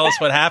got to tell us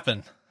what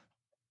happened.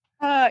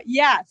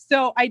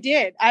 So I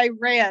did. I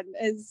ran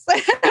as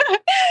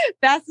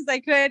fast as I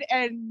could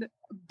and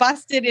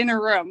busted in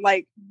her room,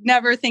 like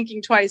never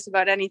thinking twice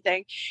about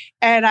anything.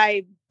 And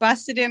I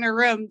busted in her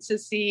room to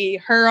see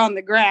her on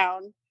the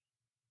ground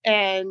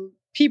and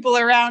people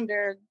around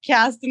her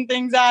casting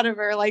things out of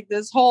her, like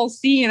this whole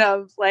scene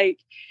of like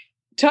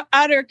to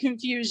utter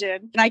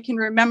confusion. And I can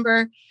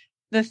remember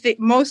the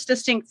most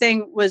distinct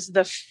thing was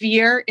the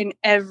fear in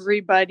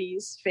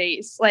everybody's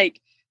face. Like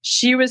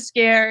she was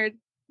scared.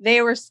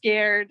 They were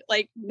scared.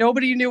 Like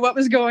nobody knew what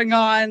was going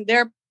on.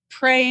 They're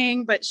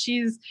praying, but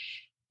she's,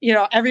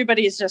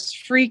 everybody's just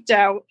freaked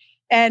out.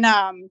 And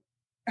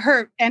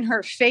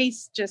her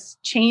face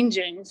just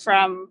changing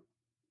from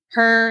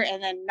her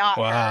and then not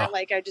her.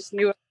 Like I just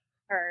knew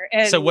her.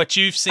 And, so what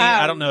you've seen,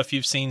 I don't know if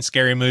you've seen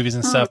scary movies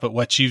and stuff, but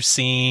what you've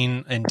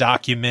seen in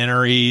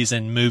documentaries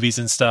and movies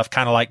and stuff,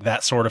 kind of like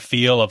that sort of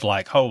feel of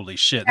like, holy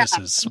shit, this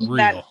is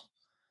real.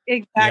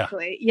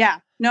 Exactly. Yeah.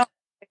 No,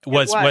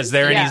 Was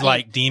there yeah. any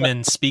like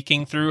demon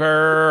speaking through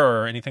her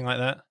or anything like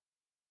that?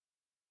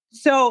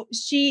 So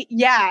she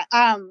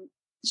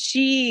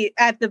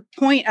at the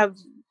point of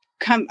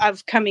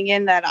coming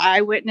in that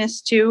I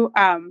witnessed to,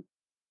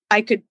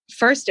 I could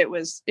first it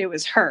was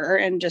her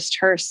and just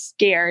her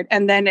scared,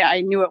 and then I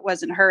knew it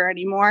wasn't her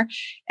anymore,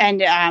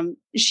 and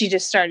she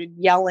just started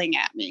yelling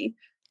at me,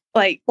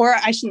 like, or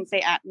I shouldn't say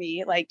at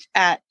me, like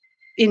at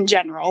in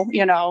general,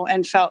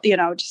 and felt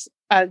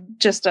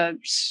just a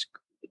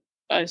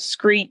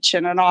screech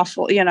and an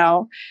awful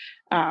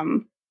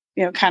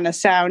kind of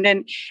sound,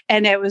 and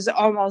it was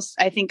almost,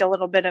 I think, a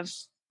little bit of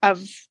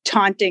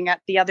taunting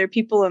at the other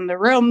people in the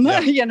room.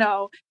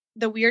 Yeah.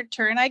 The weird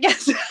turn, I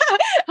guess,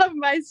 of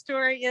my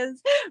story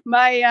is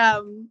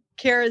my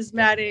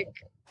charismatic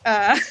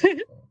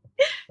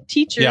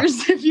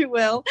teachers, if you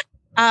will.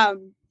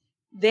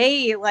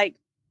 They like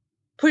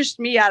pushed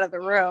me out of the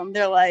room.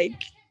 They're like,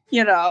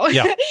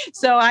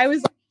 so I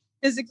was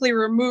physically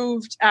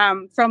removed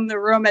from the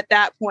room at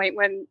that point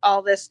when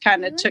all this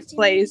kind of took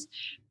place.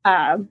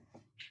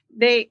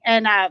 They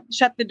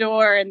shut the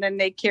door, and then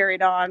they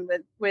carried on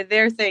with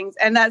their things.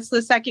 And that's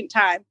the second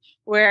time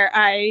where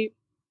I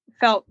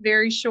felt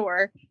very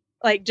sure,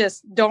 like,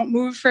 just don't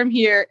move from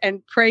here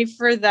and pray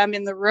for them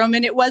in the room.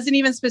 And it wasn't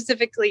even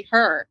specifically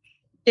her.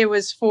 It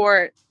was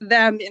for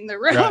them in the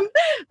room.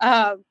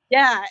 Right.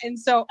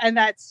 And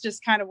that's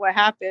just kind of what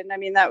happened. I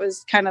mean, that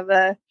was kind of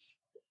the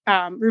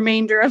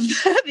remainder of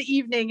the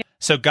evening.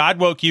 So God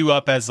woke you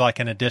up as like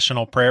an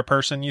additional prayer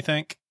person, you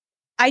think?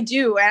 I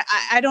do.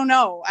 I don't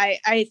know.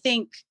 I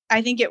think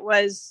it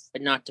was,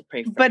 but not to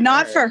pray for but her.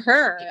 Not for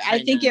her. I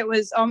think it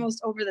was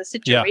almost over the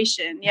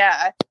situation.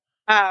 Yeah.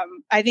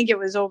 I think it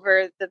was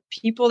over the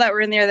people that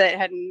were in there that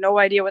had no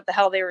idea what the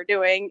hell they were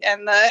doing,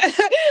 and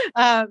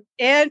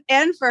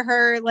and for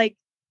her, like,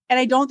 and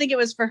I don't think it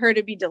was for her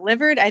to be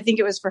delivered. I think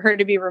it was for her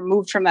to be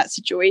removed from that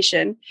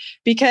situation,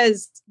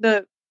 because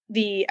the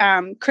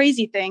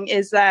crazy thing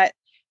is that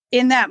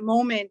in that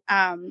moment,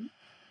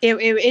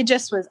 it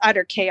just was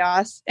utter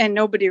chaos, and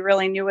nobody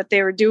really knew what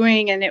they were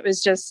doing. And it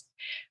was just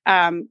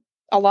a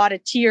lot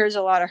of tears,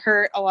 a lot of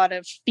hurt, a lot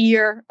of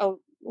fear,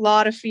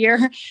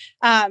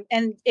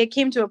 and it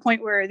came to a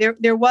point where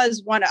there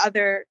was one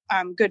other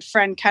good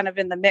friend kind of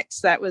in the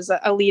mix that was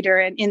a leader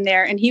in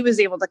there, and he was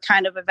able to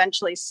kind of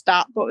eventually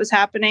stop what was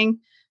happening.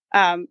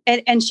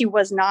 And she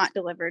was not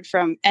delivered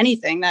from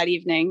anything that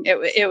evening.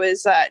 It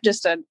was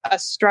just a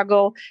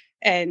struggle,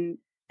 and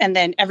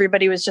then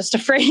everybody was just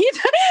afraid.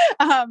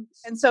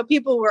 And so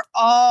people were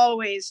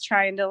always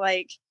trying to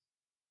like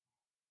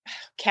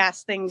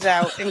cast things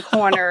out in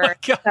corner.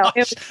 Oh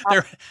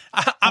so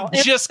I'm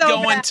just so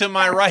going bad. To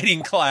my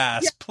writing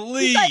class,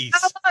 please.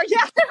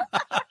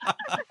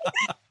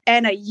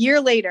 And a year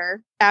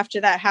later,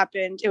 after that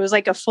happened, it was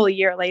like a full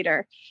year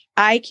later,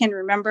 I can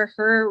remember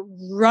her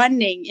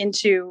running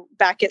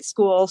back at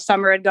school.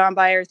 Summer had gone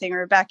by, everything. We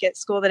were back at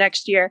school the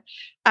next year,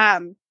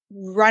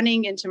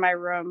 running into my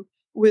room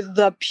with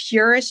the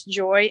purest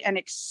joy and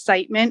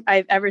excitement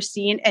I've ever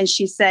seen. And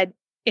she said,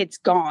 "It's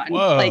gone."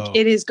 Whoa. Like,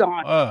 it is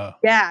gone. Whoa.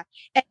 Yeah.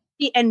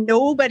 And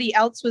nobody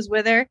else was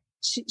with her.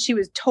 She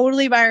was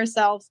totally by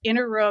herself in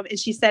her room. And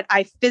she said,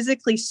 "I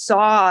physically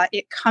saw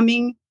it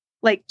coming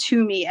like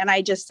to me. And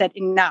I just said,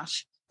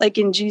 enough, like,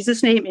 in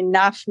Jesus' name,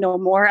 enough, no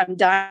more. I'm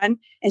done."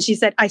 And she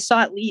said, "I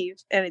saw it leave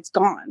and it's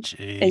gone."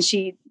 Jeez. And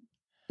she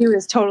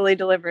was totally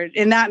delivered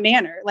in that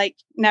manner, like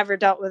never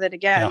dealt with it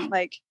again. Yeah.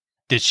 Like,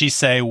 did she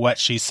say what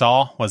she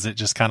saw? Was it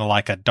just kind of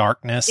like a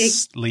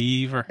darkness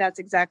leave? Or? That's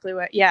exactly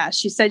what. Yeah.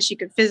 She said she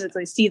could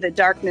physically see the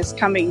darkness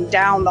coming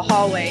down the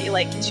hallway,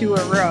 like to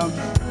her room.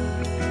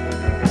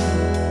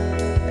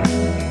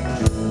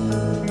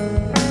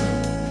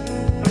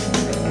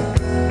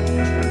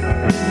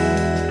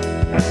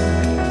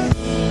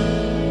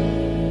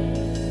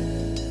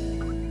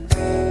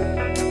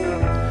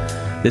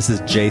 This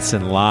is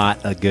Jason Lott,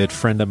 a good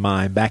friend of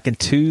mine. Back in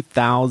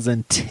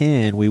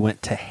 2010, we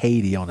went to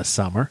Haiti on a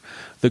summer,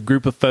 the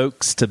group of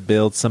folks, to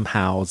build some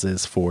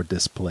houses for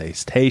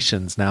displaced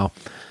Haitians. Now,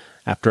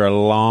 after a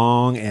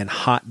long and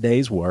hot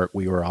day's work,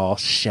 we were all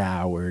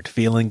showered,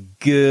 feeling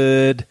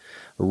good,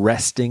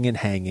 resting and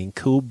hanging.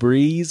 Cool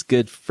breeze,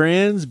 good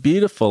friends,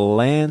 beautiful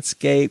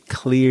landscape,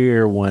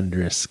 clear,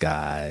 wondrous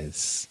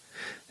skies.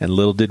 And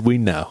little did we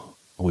know,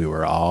 we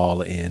were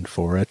all in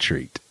for a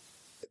treat.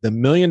 The $1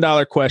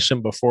 million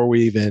question before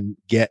we even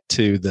get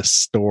to the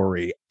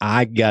story,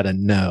 I got to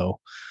know,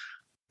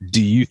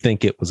 do you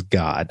think it was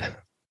God?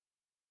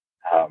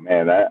 Oh,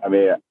 man.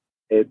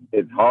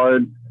 It's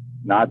hard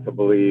not to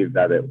believe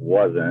that it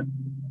wasn't,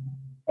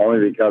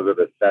 only because of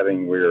the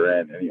setting we were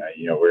in. And,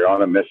 we're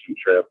on a mission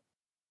trip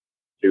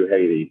to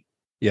Haiti.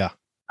 Yeah.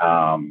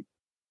 I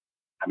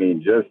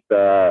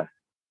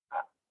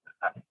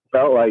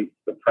felt like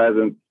the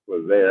presence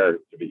was there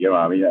to begin with.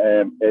 I mean,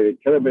 and it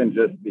could have been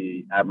just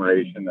the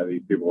admiration that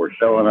these people were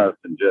showing us,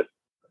 and just,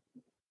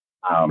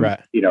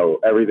 right.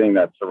 Everything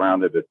that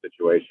surrounded the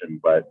situation.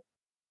 But,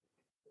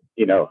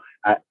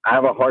 I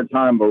have a hard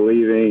time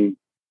believing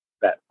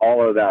that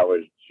all of that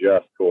was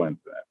just coincidence,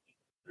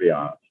 to be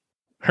honest.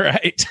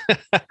 Right.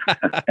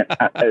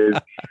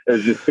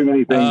 There's just too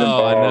many things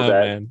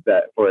involved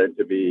that for it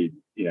to be,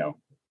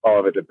 all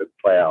of it to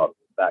play out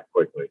that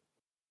quickly.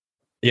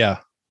 Yeah.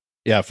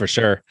 Yeah, for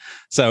sure.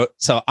 So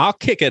I'll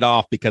kick it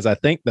off because I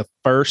think the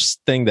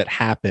first thing that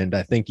happened,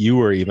 I think you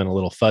were even a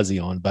little fuzzy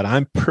on, but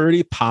I'm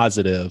pretty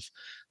positive.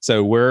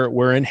 So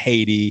we're in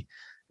Haiti.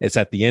 It's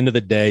at the end of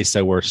the day,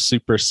 so we're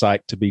super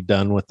psyched to be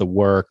done with the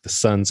work. The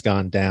sun's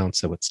gone down,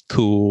 so it's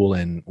cool,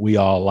 and we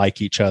all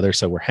like each other.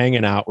 So we're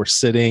hanging out. We're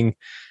sitting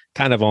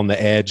kind of on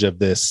the edge of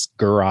this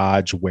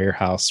garage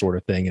warehouse sort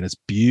of thing, and it's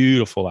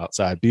beautiful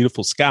outside,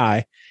 beautiful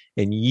sky.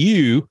 And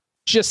you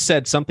just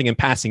said something in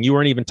passing. You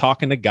weren't even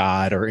talking to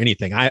God or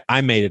anything.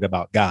 I made it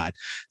about God.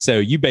 So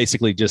you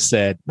basically just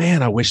said,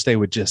 man, I wish they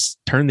would just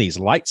turn these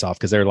lights off,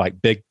 because they're like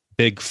big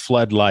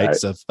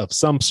floodlights of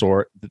some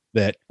sort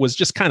that was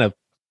just kind of,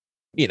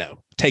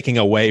 taking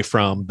away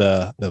from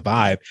the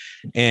vibe.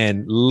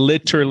 And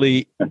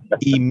literally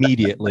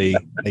immediately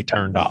they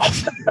turned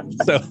off.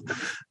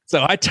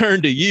 So I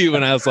turned to you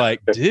and I was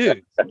like,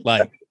 dude,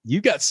 like, you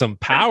got some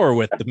power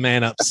with the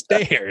man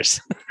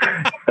upstairs.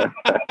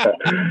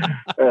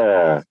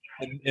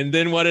 And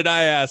then what did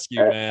I ask you,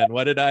 man?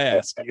 What did I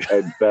ask you?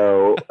 And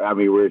so,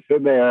 we were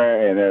sitting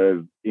there, and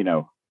it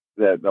was,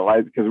 the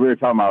lights, because we were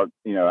talking about,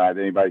 had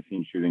anybody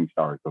seen Shooting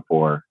Stars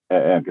before?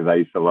 Because I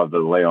used to love to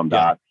lay on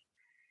docks.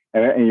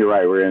 And you're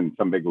right, we're in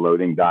some big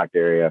loading dock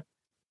area.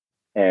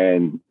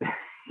 And,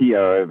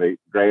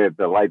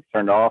 the lights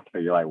turned off. So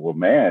you're like, well,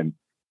 man,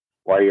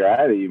 while you're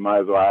at it, you might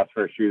as well ask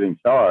for a shooting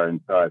star. And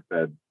so I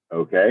said,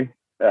 okay,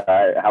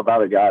 how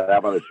about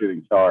a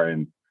shooting star?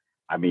 And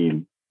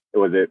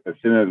was it as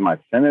soon as my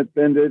sentence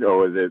ended, or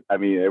was it,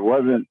 it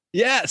wasn't.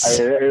 Yes.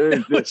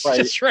 It was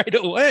just right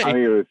away.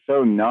 It was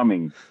so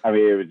numbing.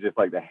 It was just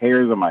like the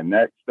hairs on my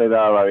neck stood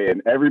up.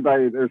 And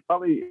everybody, there's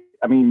probably,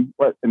 in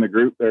the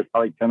group, there's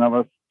probably 10 of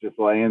us just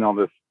laying on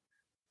this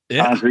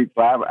concrete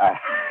slab.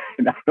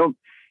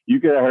 You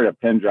could have heard a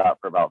pin drop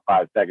for about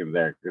 5 seconds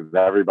there, because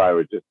everybody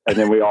was just, and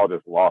then we all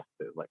just lost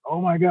it. Like,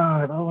 oh my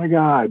God.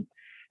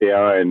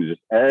 And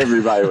just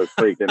everybody was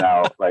freaking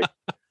out. Like,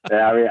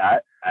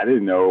 I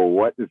didn't know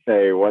what to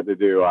say, what to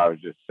do. I was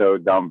just so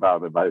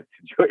dumbfounded by the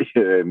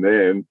situation. And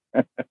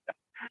then.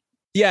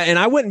 Yeah. And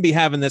I wouldn't be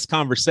having this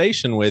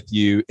conversation with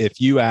you if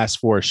you asked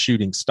for a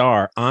shooting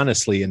star,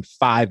 honestly, and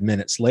 5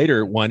 minutes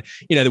later,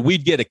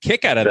 we'd get a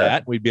kick out of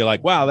that. We'd be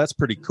like, wow, that's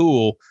pretty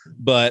cool.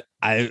 But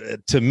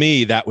to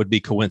me, that would be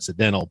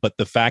coincidental. But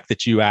the fact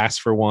that you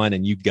asked for one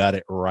and you got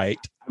it right.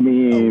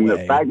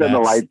 The fact that the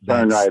lights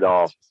turned right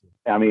off.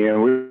 And we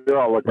were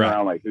all looking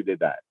around like, who did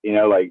that?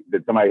 Like,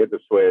 did somebody hit the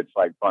switch?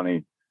 Like,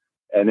 funny.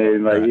 And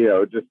then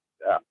just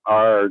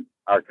our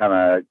kind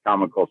of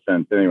comical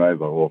sense anyway. Like,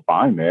 well,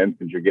 fine, man,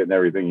 since you're getting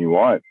everything you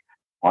want,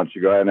 why don't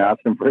you go ahead and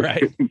ask them for a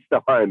shooting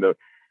star? And the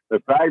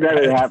fact that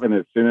it happened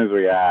as soon as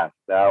we asked,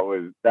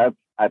 that's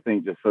I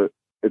think just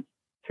it's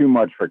too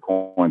much for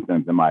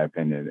coincidence, in my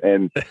opinion.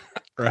 And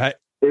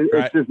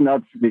it's just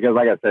nuts, because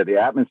like I said, the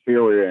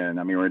atmosphere we're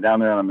in, we're down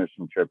there on a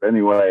mission trip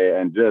anyway,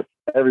 and just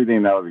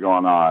everything that was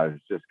going on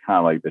is just kind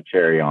of like the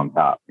cherry on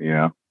top,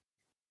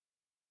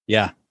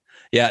 Yeah.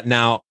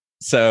 Now,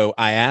 so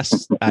I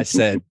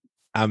said,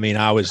 I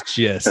was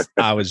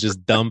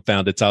just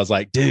dumbfounded. So I was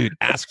like, dude,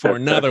 ask for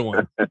another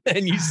one.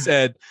 And you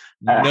said,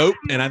 nope.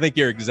 And I think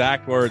your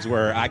exact words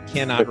were, I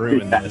cannot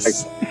ruin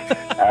this.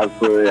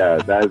 Absolutely. Yeah,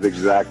 that is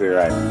exactly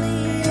right.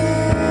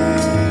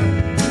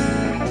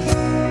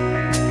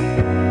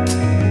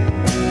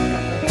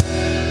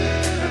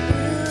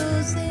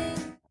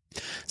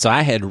 So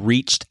I had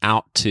reached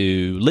out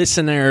to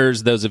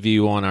listeners, those of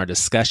you on our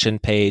discussion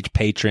page,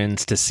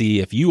 patrons, to see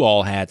if you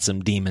all had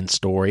some demon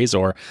stories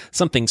or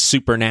something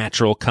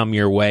supernatural come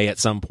your way at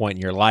some point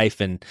in your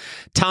life. And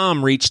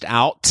Tom reached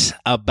out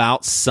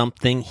about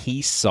something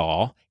he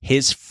saw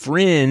his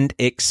friend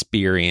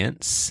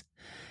experience.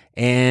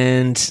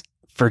 And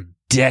for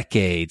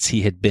decades,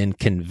 he had been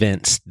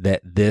convinced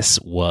that this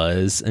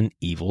was an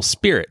evil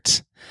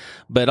spirit.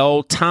 But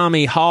old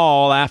Tommy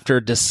Hall,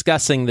 after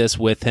discussing this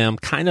with him,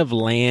 kind of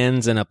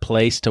lands in a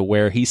place to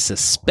where he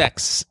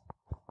suspects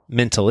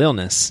mental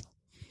illness.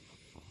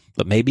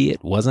 But maybe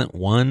it wasn't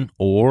one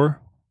or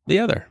the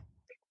other.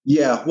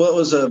 Yeah, well, it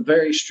was a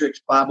very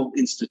strict Bible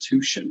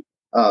institution,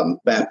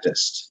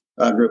 Baptist.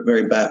 I grew up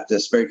very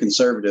Baptist, very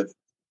conservative.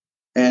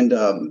 And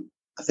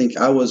I think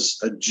I was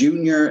a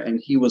junior and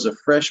he was a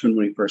freshman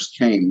when he first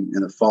came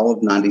in the fall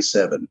of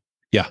 97.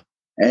 Yeah.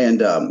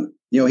 And,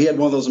 he had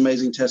one of those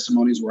amazing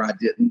testimonies where I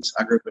didn't.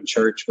 I grew up in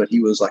church, but he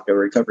was like a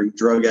recovering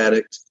drug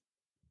addict,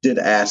 did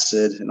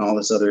acid and all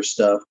this other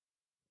stuff.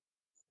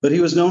 But he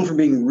was known for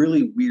being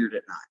really weird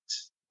at night.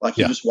 Like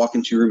he'd just walk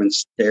into your room and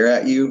stare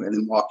at you and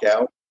then walk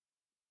out.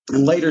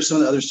 And later, some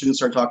of the other students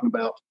started talking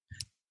about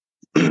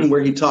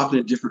where he talked in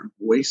a different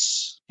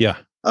voice. Yeah.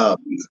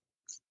 And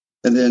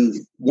then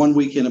one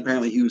weekend,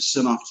 apparently he was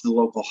sent off to the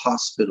local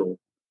hospital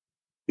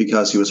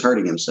because he was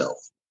hurting himself.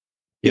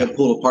 He had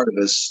pulled a part of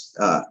his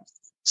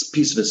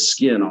piece of his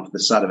skin off the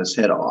side of his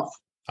head off.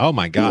 Oh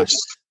my gosh.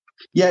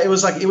 Yeah, it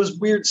was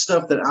weird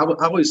stuff that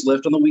I always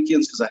left on the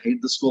weekends because I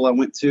hated the school I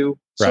went to.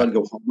 So Right. I'd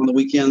go home on the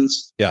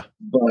weekends. Yeah.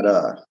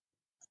 But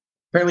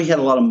apparently he had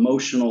a lot of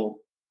emotional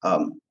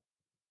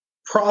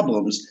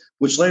problems,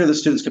 which later the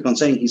students kept on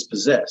saying he's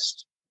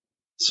possessed.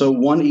 So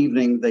one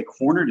evening they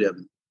cornered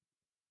him,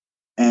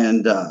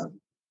 and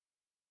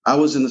I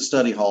was in the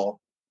study hall,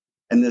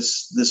 and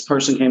this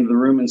person came to the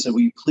room and said,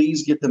 "Will you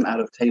please get them out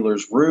of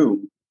Taylor's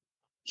room?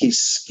 He's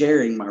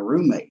scaring my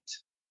roommate."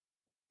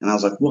 And I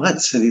was like,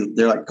 "What?" And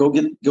they're like, "Go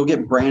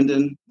get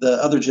Brandon,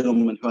 the other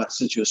gentleman who I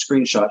sent you a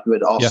screenshot, who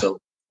had also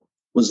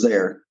was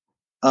there.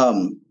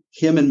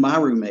 Him and my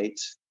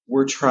roommate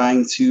were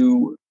trying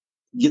to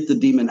get the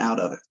demon out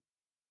of it."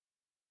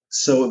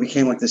 So it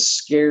became like this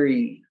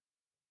scary,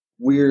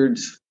 weird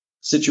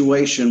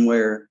situation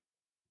where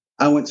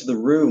I went to the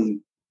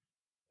room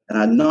and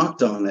I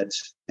knocked on it,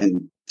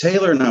 and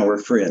Taylor and I were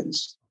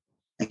friends,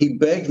 and he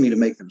begged me to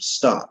make them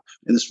stop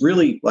in this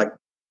really like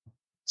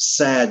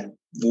sad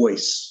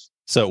voice.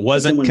 So it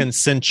wasn't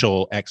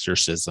consensual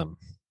exorcism.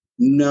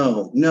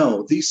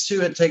 No. These two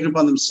had taken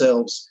upon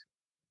themselves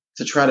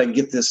to try to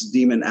get this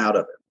demon out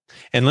of it.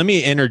 And let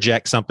me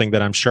interject something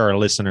that I'm sure our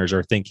listeners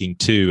are thinking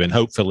too, and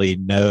hopefully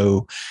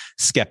no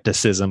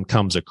skepticism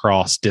comes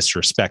across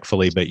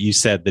disrespectfully, but you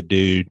said the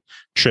dude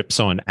trips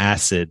on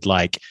acid.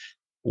 Like,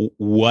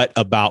 what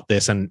about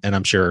this? And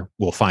I'm sure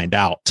we'll find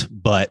out,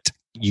 but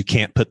you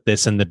can't put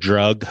this in the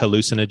drug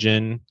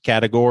hallucinogen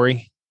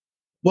category?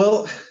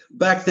 Well,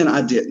 back then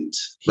I didn't.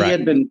 He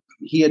had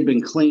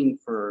been clean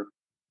for,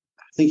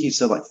 I think he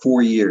said like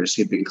 4 years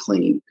he had been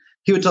clean.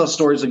 He would tell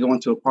stories of going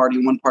to a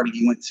party. One party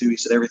he went to, he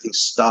said everything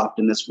stopped,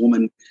 and this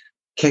woman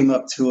came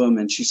up to him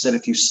and she said,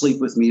 "If you sleep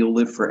with me, you'll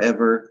live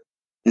forever."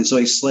 And so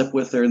he slept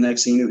with her, and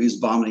next thing you knew, he was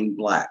vomiting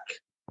black.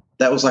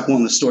 That was like one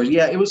of the stories.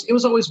 Yeah, it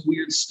was always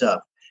weird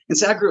stuff. And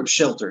so I grew up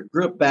sheltered,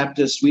 grew up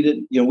Baptist. We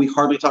didn't, we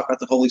hardly talk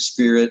about the Holy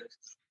Spirit,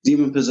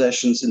 demon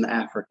possessions in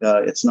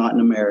Africa. It's not in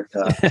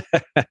America.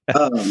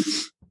 So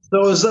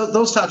it was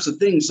those types of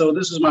things. So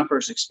this was my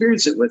first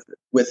experience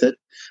with it.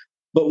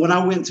 But when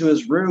I went to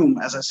his room,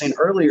 as I was saying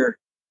earlier,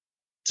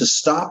 to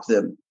stop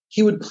them,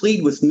 he would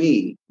plead with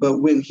me. But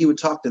when he would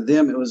talk to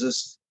them, it was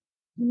this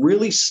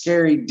really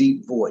scary,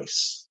 deep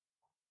voice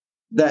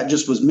that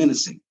just was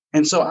menacing.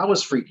 And so I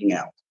was freaking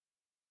out.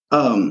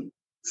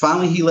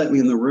 Finally, he let me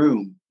in the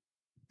room,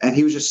 and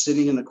he was just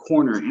sitting in the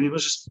corner. And it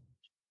was just,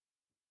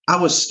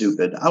 I was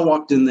stupid. I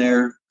walked in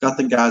there, got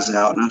the guys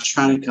out, and I was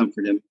trying to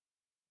comfort him.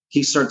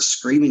 He starts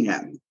screaming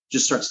at me,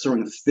 just starts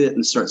throwing a fit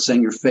and starts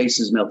saying, "Your face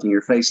is melting,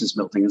 your face is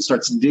melting," and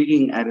starts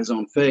digging at his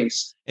own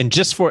face. And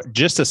just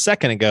a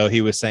second ago,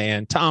 he was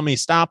saying, "Tommy,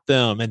 stop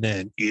them," and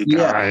then "You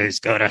guys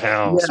go to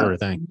hell," sort of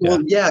thing.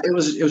 Well, it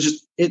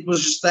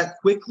was just that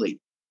quickly.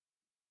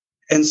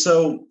 And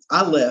so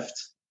I left,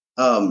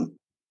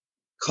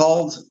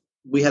 called,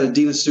 we had a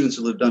dean of students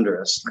who lived under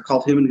us. I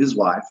called him and his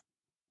wife.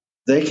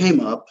 They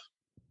came up.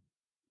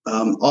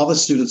 All the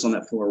students on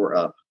that floor were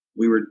up.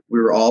 We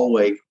were all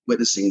awake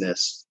witnessing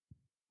this.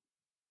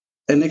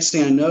 And next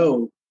thing I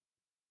know,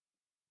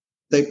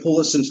 they pull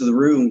us into the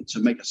room to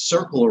make a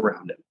circle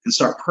around him and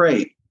start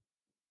praying.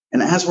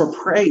 And as we're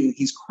praying,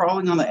 he's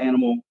crawling on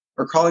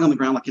the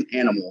ground like an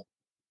animal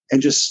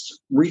and just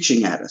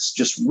reaching at us.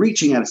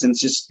 And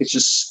it's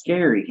just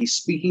scary. He's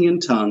speaking in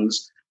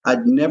tongues.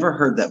 I'd never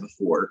heard that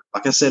before.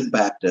 Like I said,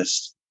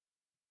 Baptist.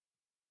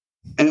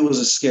 And it was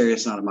the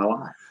scariest night of my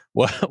life.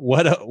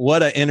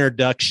 What an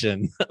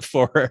introduction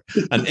for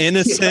an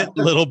innocent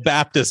little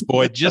Baptist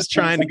boy just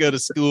trying to go to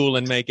school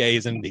and make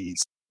A's and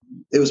B's.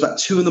 It was about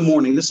 2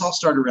 a.m. This all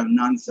started around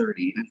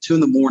 9:30, and at 2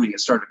 a.m. it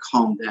started to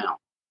calm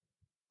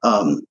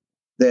down.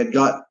 They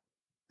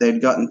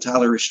had gotten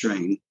Tyler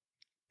restrained,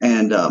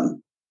 and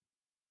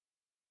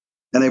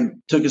they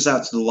took us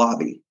out to the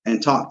lobby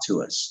and talked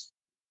to us.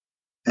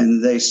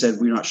 And they said,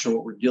 "We're not sure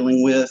what we're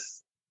dealing with.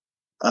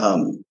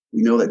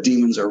 We know that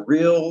demons are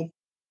real.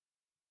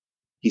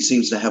 He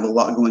seems to have a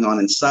lot going on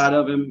inside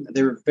of him."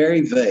 They were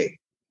very vague.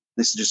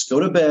 They said, "Just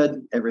go to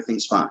bed.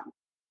 Everything's fine."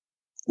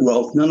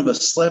 Well, none of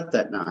us slept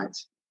that night.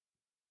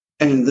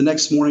 And the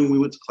next morning we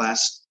went to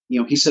class.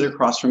 He sat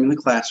across from me in the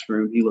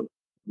classroom. He looked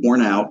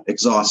worn out,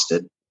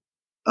 exhausted.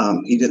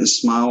 He didn't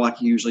smile like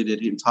he usually did.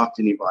 He didn't talk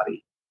to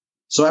anybody.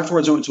 So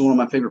afterwards, I went to one of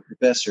my favorite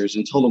professors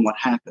and told him what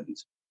happened.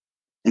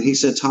 And he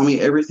said, "Tommy,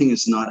 everything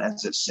is not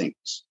as it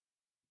seems."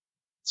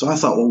 So I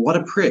thought, well, what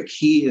a prick.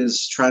 He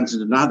is trying to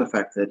deny the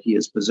fact that he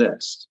is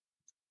possessed.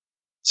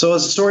 So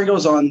as the story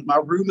goes on, my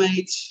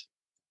roommate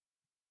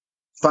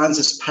finds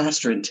this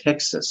pastor in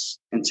Texas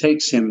and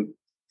takes him,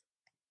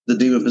 the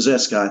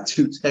demon-possessed guy,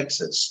 to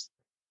Texas.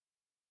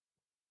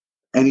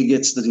 And he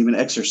gets the demon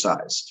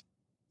exorcised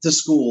to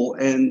school,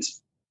 and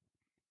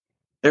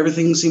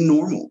everything seemed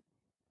normal.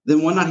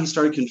 Then one night he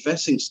started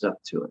confessing stuff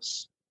to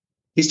us.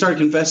 He started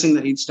confessing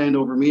that he'd stand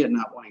over me at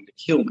night wanting to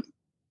kill me.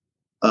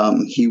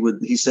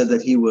 He said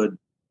that he would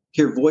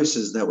hear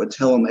voices that would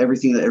tell him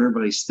everything that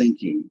everybody's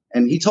thinking.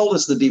 And he told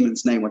us the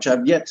demon's name, which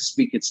I've yet to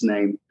speak its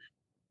name.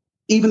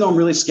 Even though I'm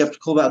really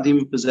skeptical about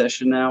demon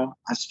possession now,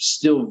 I'm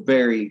still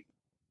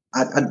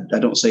I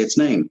don't say its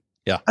name.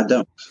 Yeah. I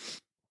don't.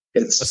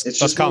 Let's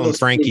just call him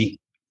Frankie.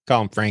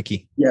 Call him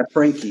Frankie. Yeah,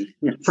 Frankie.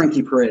 Yeah,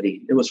 Frankie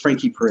Peretti. It was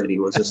Frankie Peretti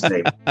was his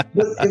name.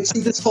 And see,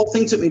 this whole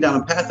thing took me down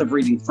a path of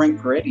reading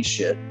Frank Peretti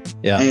shit.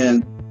 Yeah.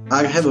 And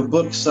I have a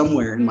book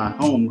somewhere in my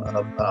home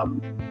of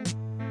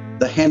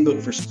the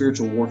Handbook for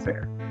Spiritual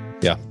Warfare.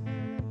 Yeah.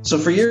 So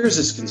for years,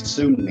 it's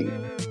consumed me.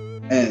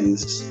 And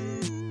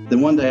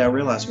then one day I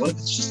realized, what if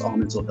it's just all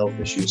mental health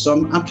issues? So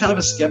I'm kind of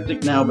a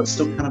skeptic now, but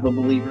still kind of a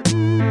believer.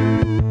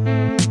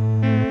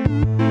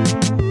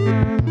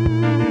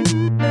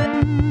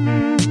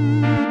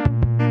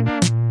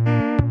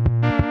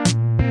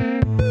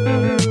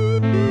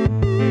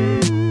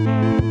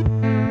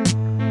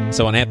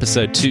 So on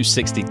episode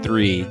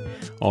 263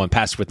 on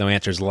Pastor with No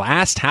Answers,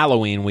 last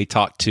Halloween, we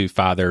talked to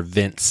Father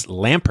Vince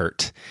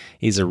Lampert.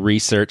 He's a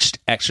researched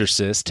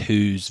exorcist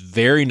who's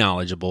very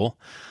knowledgeable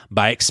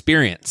by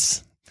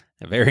experience,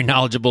 very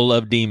knowledgeable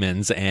of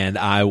demons. And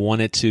I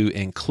wanted to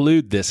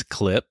include this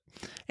clip.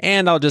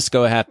 And I'll just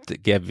have to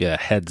give you a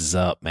heads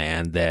up,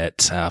 man,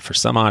 that for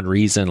some odd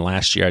reason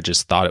last year, I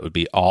just thought it would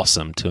be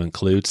awesome to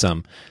include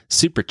some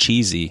super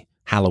cheesy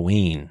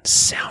Halloween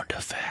sound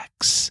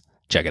effects.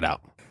 Check it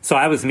out. So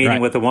I was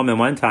meeting with a woman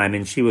one time,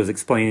 and she was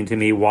explaining to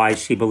me why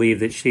she believed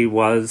that she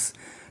was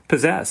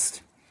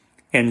possessed.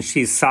 And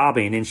she's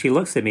sobbing, and she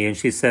looks at me, and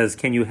she says,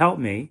 "Can you help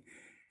me?"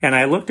 And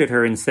I looked at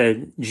her and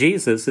said,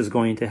 "Jesus is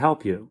going to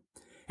help you."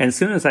 And as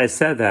soon as I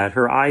said that,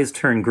 her eyes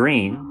turned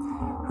green,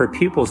 her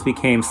pupils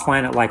became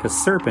slanted like a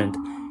serpent,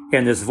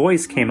 and this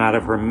voice came out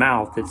of her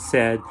mouth that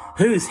said,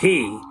 "Who's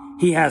he?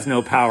 He has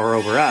no power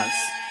over us."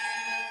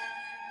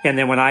 And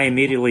then when I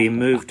immediately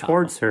moved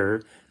towards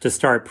her to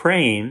start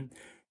praying,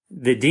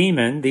 the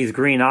demon, these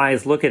green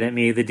eyes looking at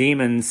me, the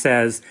demon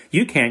says,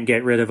 "You can't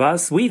get rid of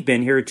us. We've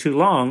been here too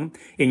long,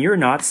 and you're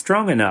not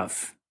strong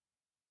enough."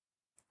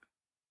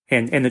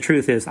 And the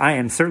truth is, I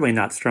am certainly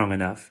not strong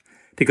enough,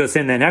 because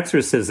in an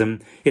exorcism,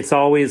 it's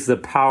always the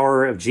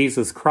power of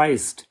Jesus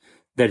Christ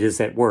that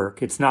is at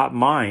work. It's not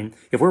mine.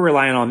 If we're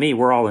relying on me,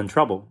 we're all in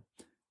trouble.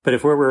 But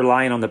if we're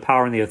relying on the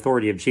power and the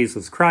authority of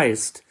Jesus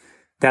Christ,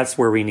 that's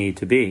where we need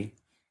to be.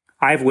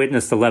 I've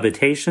witnessed a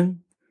levitation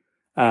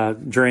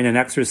during an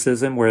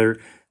exorcism where,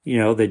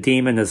 the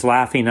demon is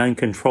laughing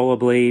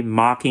uncontrollably,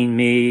 mocking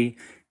me,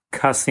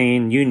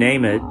 cussing, you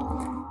name it,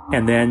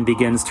 and then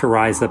begins to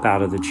rise up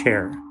out of the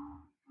chair.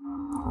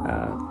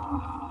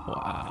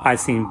 I've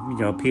seen,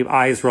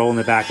 eyes roll in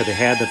the back of the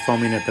head, the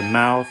foaming at the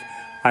mouth.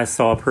 I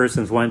saw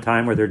persons one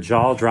time where their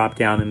jaw dropped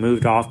down and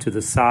moved off to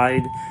the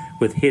side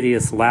with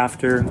hideous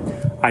laughter.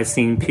 I've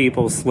seen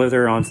people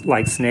slither on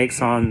like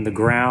snakes on the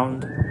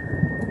ground.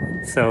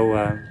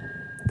 So,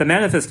 the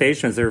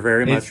manifestations are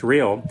very much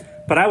real.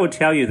 But I would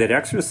tell you that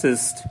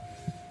exorcists,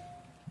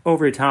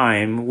 over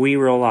time, we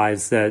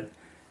realize that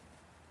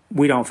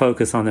we don't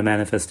focus on the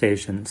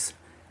manifestations.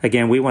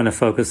 Again, we want to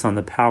focus on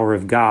the power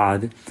of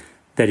God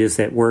that is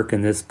at work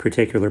in this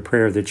particular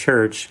prayer of the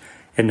church,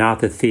 and not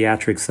the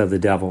theatrics of the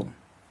devil.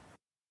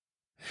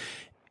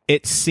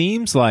 It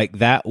seems like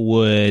that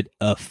would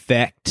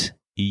affect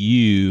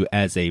you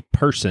as a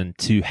person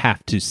to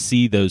have to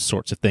see those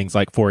sorts of things.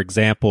 Like, for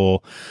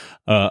example,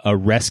 a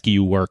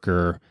rescue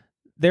worker,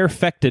 they're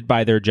affected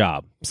by their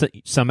job. So,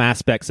 some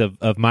aspects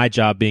of my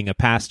job being a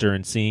pastor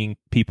and seeing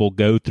people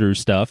go through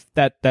stuff,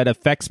 that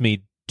affects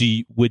me.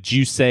 Would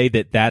you say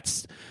that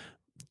that's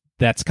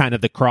kind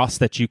of the cross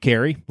that you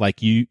carry?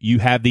 Like you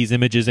have these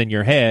images in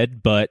your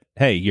head, but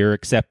hey, you're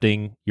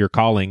accepting your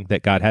calling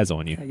that God has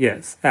on you.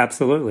 Yes,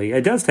 absolutely.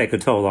 It does take a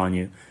toll on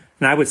you.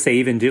 And I would say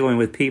even dealing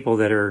with people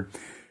that are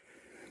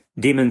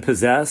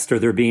demon-possessed or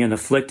they're being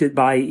afflicted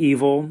by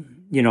evil,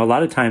 a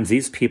lot of times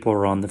these people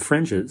are on the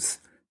fringes.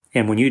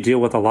 And when you deal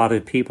with a lot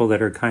of people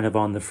that are kind of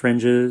on the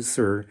fringes,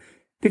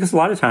 because a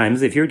lot of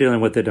times if you're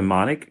dealing with the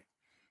demonic,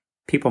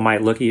 people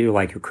might look at you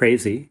like you're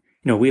crazy.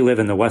 We live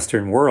in the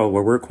Western world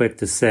where we're quick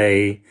to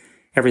say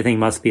everything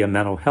must be a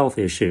mental health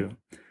issue,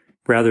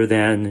 rather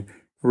than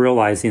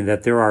realizing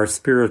that there are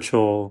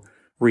spiritual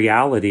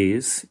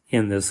realities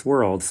in this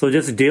world. So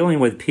just dealing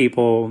with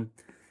people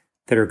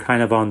that are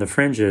kind of on the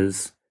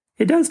fringes,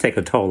 it does take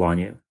a toll on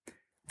you.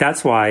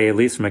 That's why, at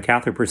least from a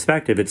Catholic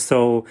perspective, it's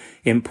so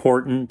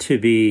important to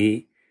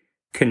be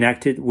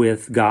connected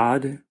with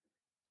God,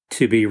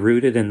 to be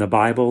rooted in the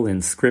Bible,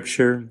 in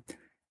Scripture.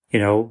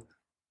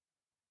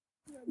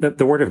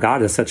 The Word of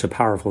God is such a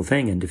powerful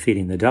thing in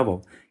defeating the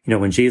devil.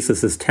 When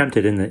Jesus is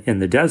tempted in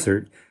the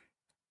desert,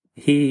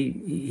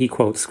 he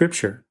quotes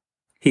Scripture.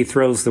 He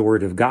throws the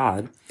Word of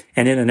God.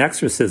 And in an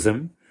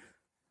exorcism,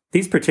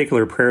 these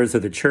particular prayers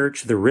of the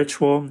church, the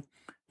ritual,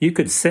 you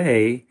could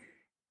say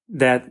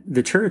that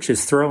the church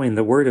is throwing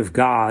the Word of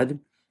God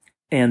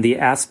and the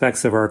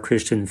aspects of our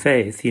Christian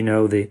faith,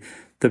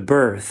 the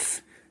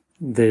birth,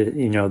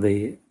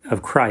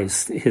 of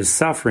Christ, his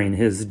suffering,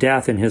 his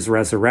death, and his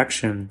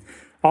resurrection,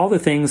 all the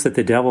things that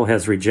the devil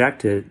has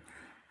rejected,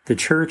 the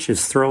church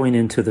is throwing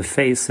into the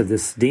face of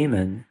this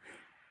demon,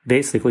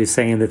 basically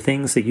saying the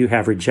things that you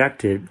have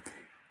rejected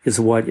is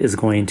what is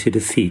going to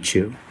defeat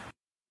you.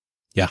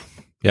 Yeah.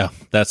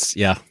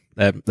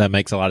 That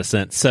makes a lot of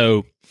sense.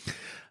 So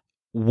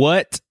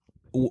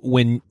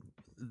when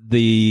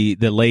the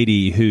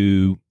lady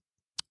who,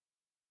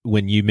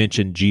 when you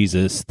mentioned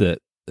Jesus, that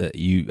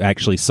you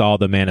actually saw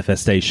the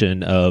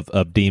manifestation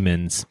of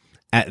demons,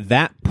 at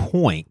that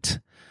point,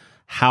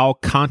 how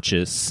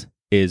conscious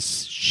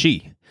is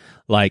she?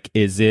 Like,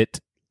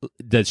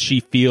 does she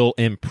feel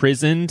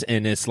imprisoned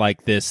and it's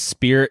like this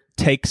spirit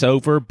takes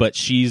over, but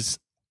she's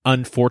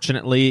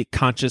unfortunately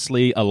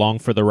consciously along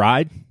for the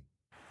ride?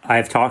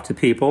 I've talked to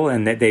people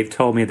and they've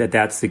told me that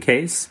that's the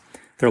case.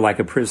 They're like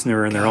a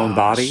prisoner in their own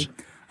body.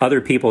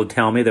 Other people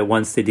tell me that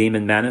once the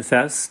demon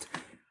manifests,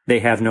 they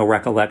have no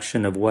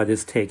recollection of what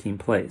is taking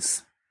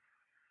place.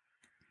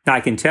 Now, I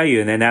can tell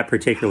you, and in that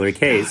particular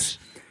case,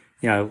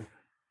 the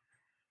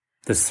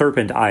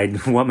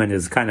serpent-eyed woman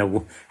is kind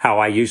of how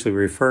I usually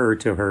refer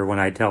to her when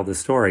I tell the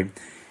story.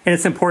 And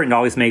it's important to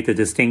always make the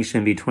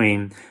distinction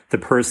between the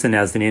person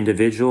as an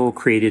individual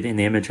created in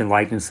the image and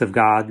likeness of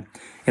God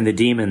and the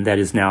demon that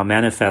is now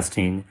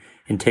manifesting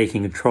and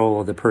taking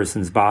control of the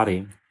person's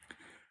body.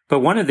 But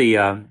one of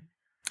the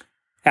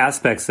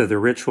aspects of the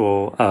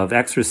ritual of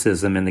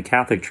exorcism in the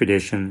Catholic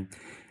tradition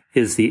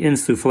is the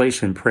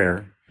insufflation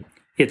prayer.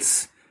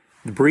 It's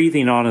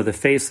breathing onto the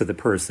face of the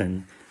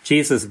person.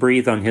 Jesus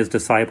breathed on his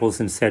disciples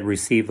and said,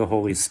 "Receive the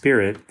Holy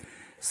Spirit."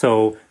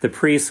 So the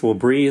priest will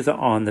breathe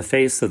on the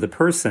face of the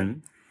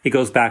person. It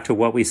goes back to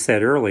what we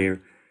said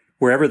earlier.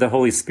 Wherever the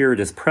Holy Spirit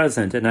is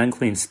present, an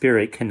unclean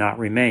spirit cannot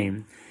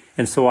remain.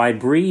 And so I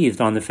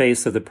breathed on the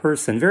face of the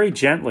person very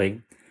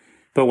gently.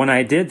 But when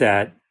I did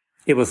that,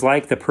 it was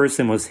like the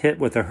person was hit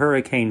with a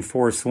hurricane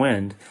force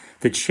wind.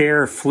 The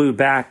chair flew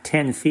back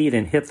 10 feet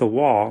and hit the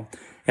wall,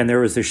 and there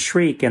was a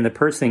shriek, and the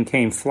person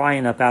came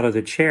flying up out of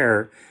the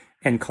chair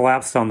and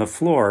collapsed on the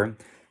floor.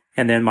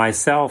 And then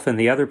myself and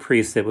the other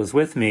priest that was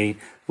with me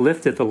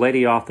lifted the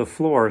lady off the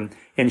floor,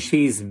 and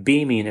she's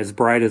beaming as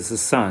bright as the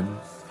sun.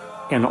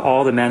 And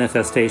all the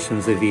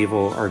manifestations of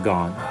evil are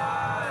gone.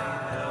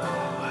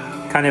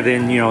 Kind of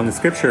in the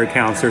scripture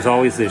accounts, there's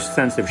always this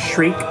sense of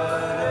shriek,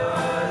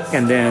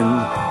 and then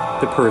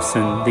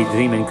the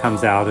demon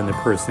comes out and the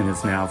person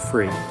is now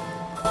free.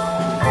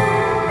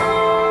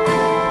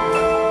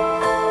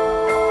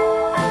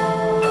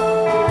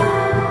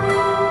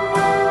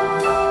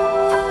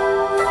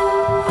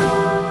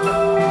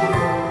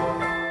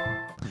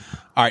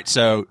 All right,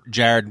 so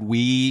Jared,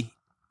 we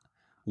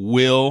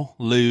will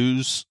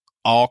lose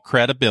all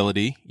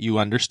credibility. You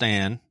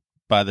understand,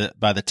 by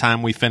the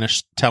time we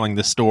finish telling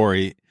the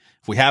story.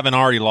 If we haven't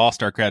already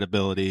lost our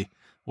credibility,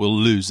 we'll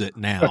lose it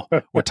now.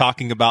 We're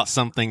talking about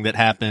something that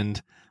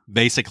happened.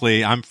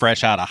 Basically, I'm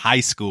fresh out of high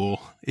school.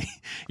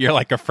 You're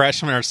like a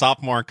freshman or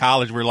sophomore in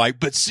college. We're like,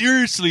 but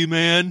seriously,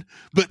 man,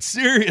 but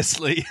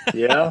seriously.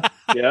 Yeah.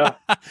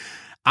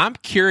 I'm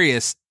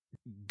curious.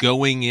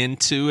 Going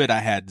into it, I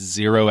had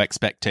zero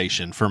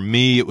expectation. For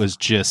me, it was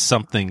just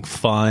something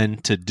fun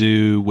to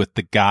do with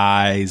the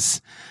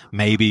guys.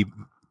 Maybe,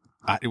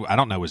 I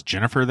don't know, was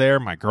Jennifer there,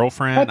 my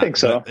girlfriend? I think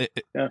so.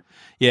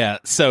 Yeah.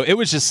 So it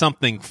was just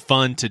something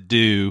fun to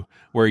do.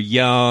 We're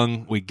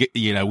young. We get,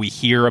 we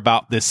hear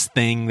about this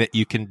thing that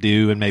you can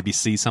do and maybe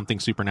see something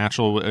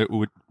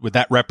supernatural. Would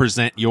that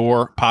represent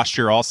your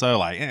posture also?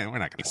 Like, we're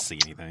not going to see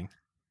anything.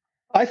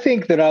 I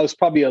think that I was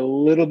probably a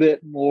little bit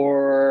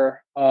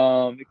more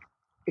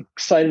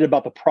excited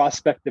about the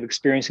prospect of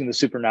experiencing the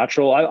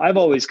supernatural. I've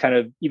always kind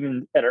of,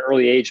 even at an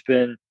early age,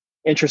 been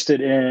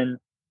interested in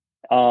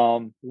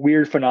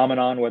weird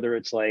phenomenon, whether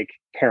it's like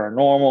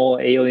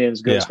paranormal,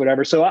 aliens, ghosts,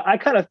 whatever. So I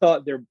kind of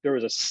thought there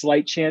was a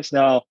slight chance.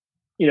 Now,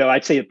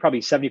 I'd say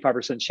probably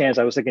 75% chance.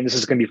 I was thinking this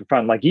is going to be for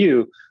fun, like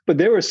you. But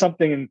there was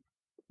something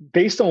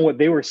based on what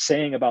they were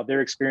saying about their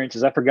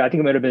experiences. I forgot. I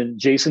think it might have been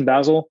Jason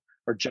Basil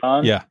or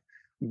John. Yeah.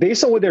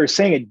 Based on what they were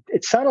saying,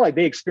 it sounded like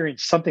they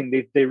experienced something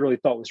they really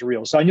thought was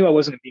real. So I knew I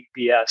wasn't being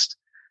BS'd.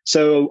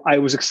 So I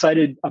was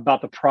excited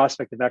about the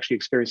prospect of actually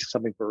experiencing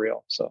something for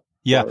real. So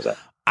yeah,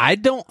 I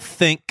don't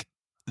think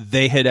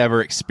they had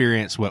ever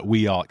experienced what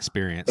we all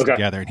experienced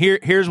together. And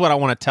here's what I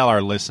want to tell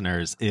our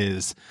listeners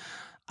is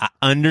I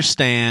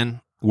understand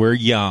we're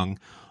young,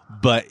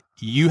 but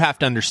you have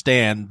to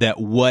understand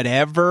that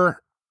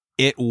whatever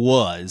it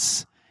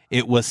was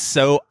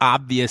so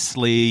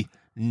obviously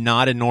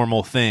not a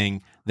normal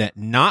thing that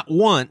not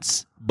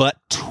once, but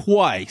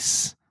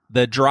twice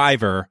the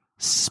driver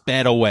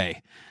sped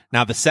away.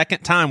 Now, the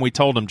second time we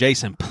told him,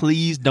 Jason,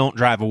 please don't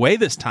drive away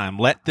this time.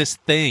 Let this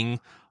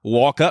thing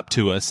walk up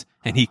to us.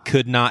 And he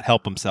could not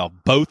help himself.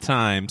 Both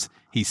times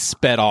he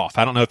sped off.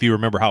 I don't know if you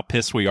remember how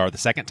pissed we are the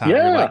second time.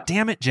 Yeah. We're like,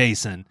 damn it,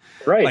 Jason.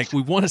 Right. Like,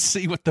 we want to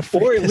see what the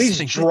or at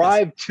least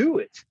drive to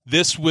it.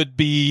 This would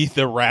be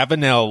the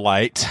Ravenel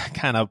light,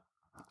 kind of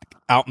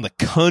out in the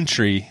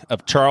country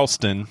of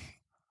Charleston.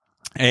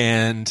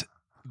 And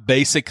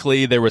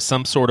basically there was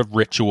some sort of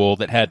ritual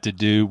that had to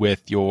do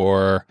with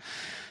your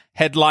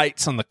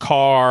headlights on the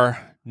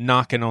car,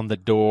 knocking on the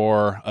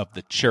door of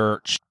the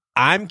church.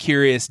 I'm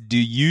curious, do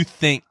you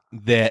think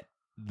that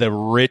the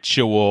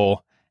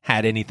ritual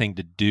had anything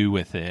to do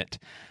with it,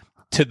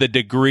 to the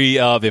degree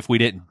of if we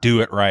didn't do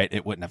it right,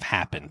 it wouldn't have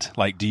happened?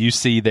 Like, do you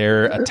see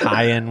there a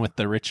tie-in with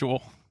the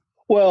ritual?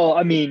 Well,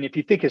 I mean, if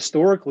you think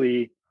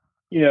historically,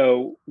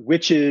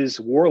 witches,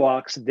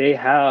 warlocks, they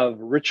have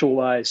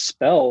ritualized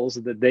spells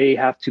that they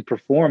have to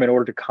perform in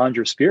order to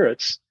conjure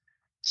spirits.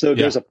 So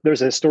there's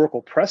a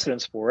historical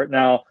precedence for it.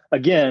 Now,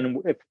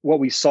 again, if what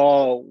we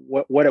saw,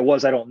 what it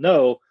was, I don't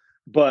know.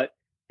 But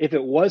if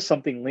it was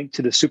something linked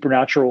to the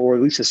supernatural or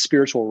at least a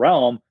spiritual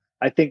realm,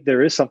 I think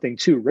there is something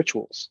to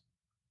rituals.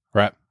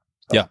 Right.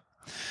 Yeah.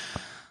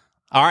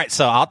 All right.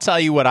 So I'll tell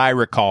you what I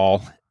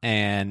recall,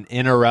 and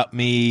interrupt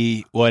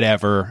me,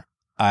 whatever.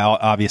 I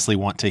obviously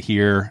want to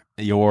hear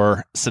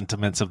your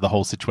sentiments of the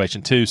whole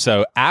situation too.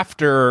 So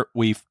after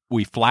we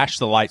flashed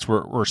the lights,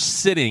 we're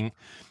sitting in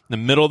the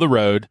middle of the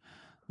road,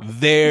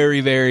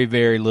 very, very,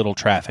 very little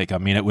traffic. I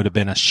mean, it would have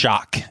been a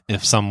shock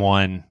if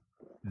someone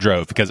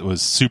drove, because it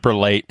was super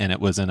late and it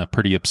was in a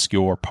pretty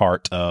obscure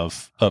part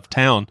of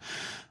town.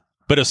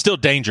 But it was still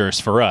dangerous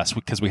for us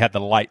because we had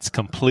the lights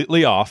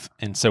completely off.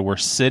 And so we're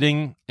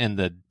sitting in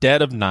the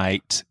dead of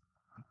night,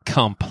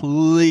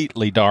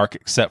 completely dark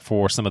except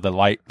for some of the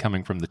light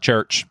coming from the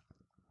church,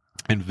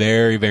 and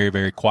very, very,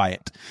 very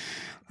quiet.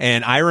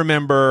 And I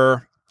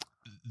remember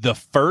the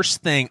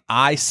first thing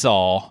I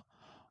saw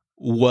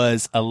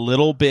was a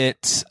little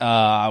bit,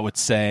 I would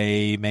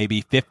say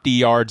maybe 50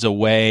 yards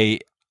away.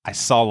 I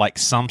saw like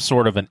some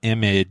sort of an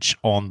image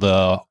on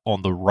the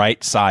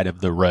right side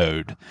of the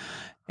road.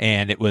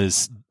 And it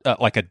was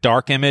like a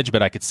dark image,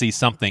 but I could see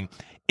something.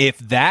 If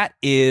that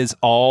is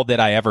all that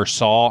I ever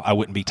saw, I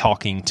wouldn't be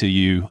talking to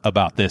you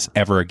about this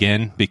ever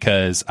again,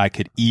 because I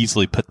could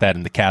easily put that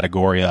in the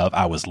category of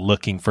I was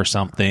looking for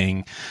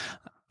something.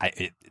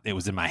 It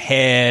was in my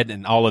head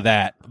and all of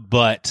that.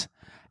 But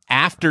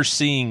after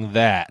seeing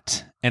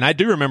that, and I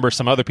do remember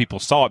some other people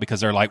saw it because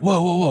they're like,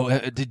 whoa,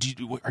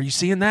 are you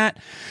seeing that?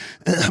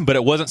 But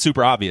it wasn't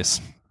super obvious.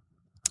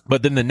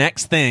 But then the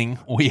next thing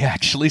we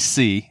actually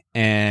see,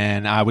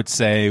 and I would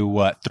say,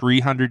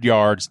 300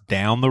 yards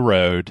down the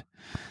road,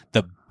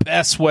 the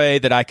best way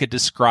that I could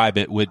describe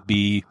it would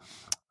be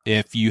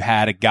if you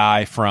had a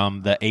guy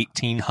from the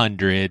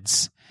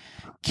 1800s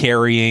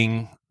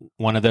carrying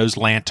one of those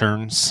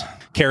lanterns,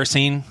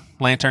 kerosene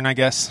lantern, I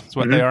guess is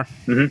what they are.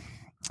 Mm-hmm.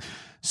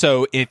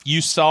 So if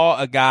you saw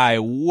a guy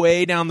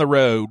way down the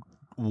road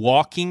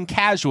walking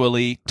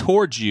casually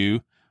towards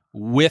you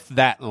with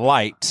that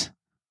light,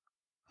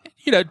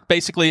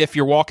 basically if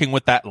you're walking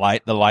with that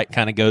light, the light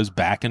kind of goes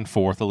back and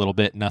forth a little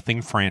bit,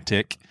 nothing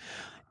frantic.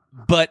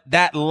 But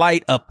that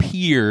light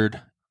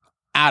appeared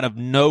out of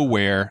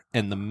nowhere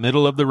in the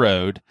middle of the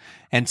road.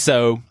 And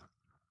so,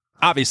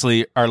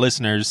 obviously, our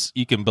listeners,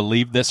 you can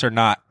believe this or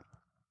not.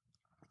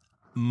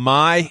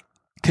 My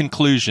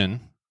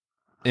conclusion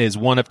is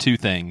one of two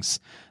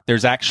things.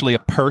 There's actually a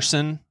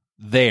person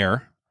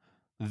there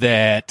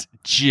that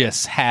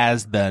just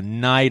has the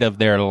night of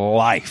their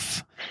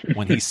life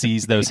when he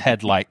sees those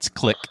headlights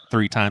click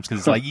 3 times,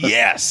 because it's like,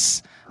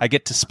 yes, I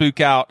get to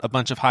spook out a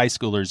bunch of high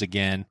schoolers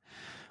again.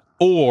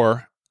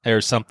 Or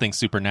there's something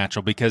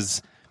supernatural,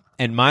 because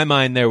in my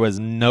mind, there was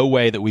no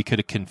way that we could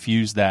have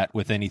confused that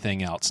with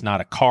anything else.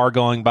 Not a car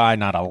going by,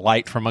 not a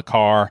light from a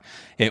car.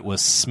 It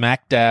was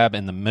smack dab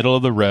in the middle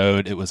of the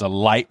road. It was a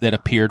light that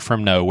appeared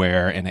from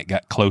nowhere, and it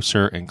got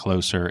closer and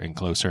closer and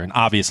closer. And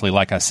obviously,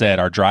 like I said,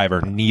 our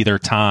driver neither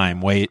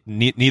time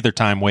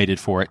waited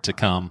for it to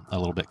come a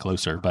little bit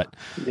closer. But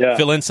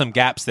fill in some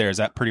gaps there. Is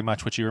that pretty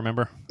much what you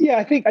remember? Yeah,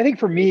 I think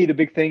for me, the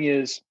big thing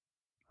is,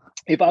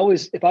 if I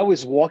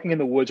was walking in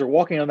the woods or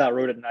walking on that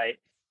road at night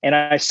and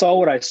I saw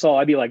what I saw,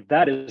 I'd be like,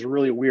 that is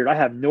really weird. I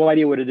have no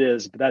idea what it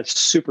is, but that's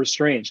super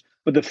strange.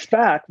 But the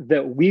fact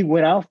that we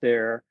went out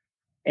there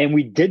and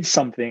we did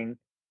something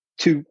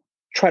to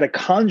try to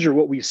conjure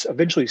what we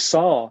eventually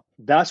saw,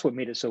 that's what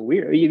made it so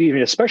weird,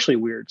 even especially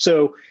weird.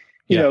 So,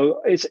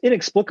 it's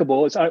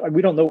inexplicable. I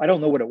don't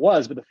know what it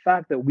was, but the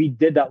fact that we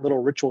did that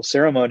little ritual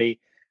ceremony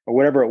or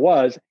whatever it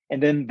was,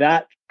 and then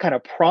that kind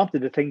of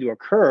prompted the thing to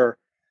occur.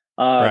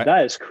 Right.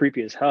 That is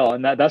creepy as hell.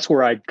 And that's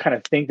where I kind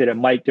of think that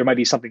there might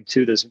be something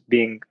to this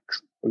being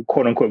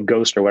quote unquote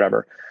ghost or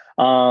whatever.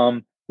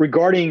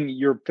 Regarding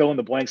your fill in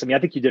the blanks, I mean, I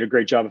think you did a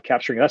great job of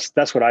capturing.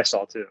 That's what I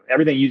saw too.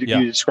 Everything you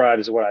described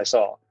is what I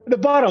saw. The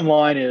bottom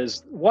line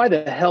is, why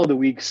the hell do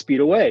we speed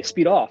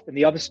off in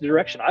the opposite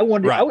direction? I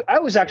wondered, right. I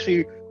was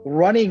actually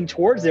running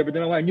towards there, but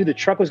then when I knew the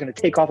truck was going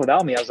to take off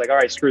without me, I was like, all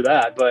right, screw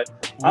that.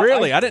 But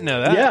really, I didn't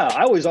know that. Yeah,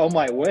 I was on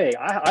my way.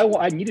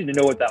 I needed to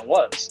know what that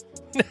was.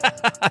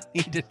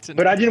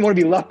 But I didn't want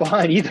to be left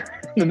behind either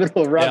in the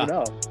middle of rounding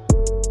up.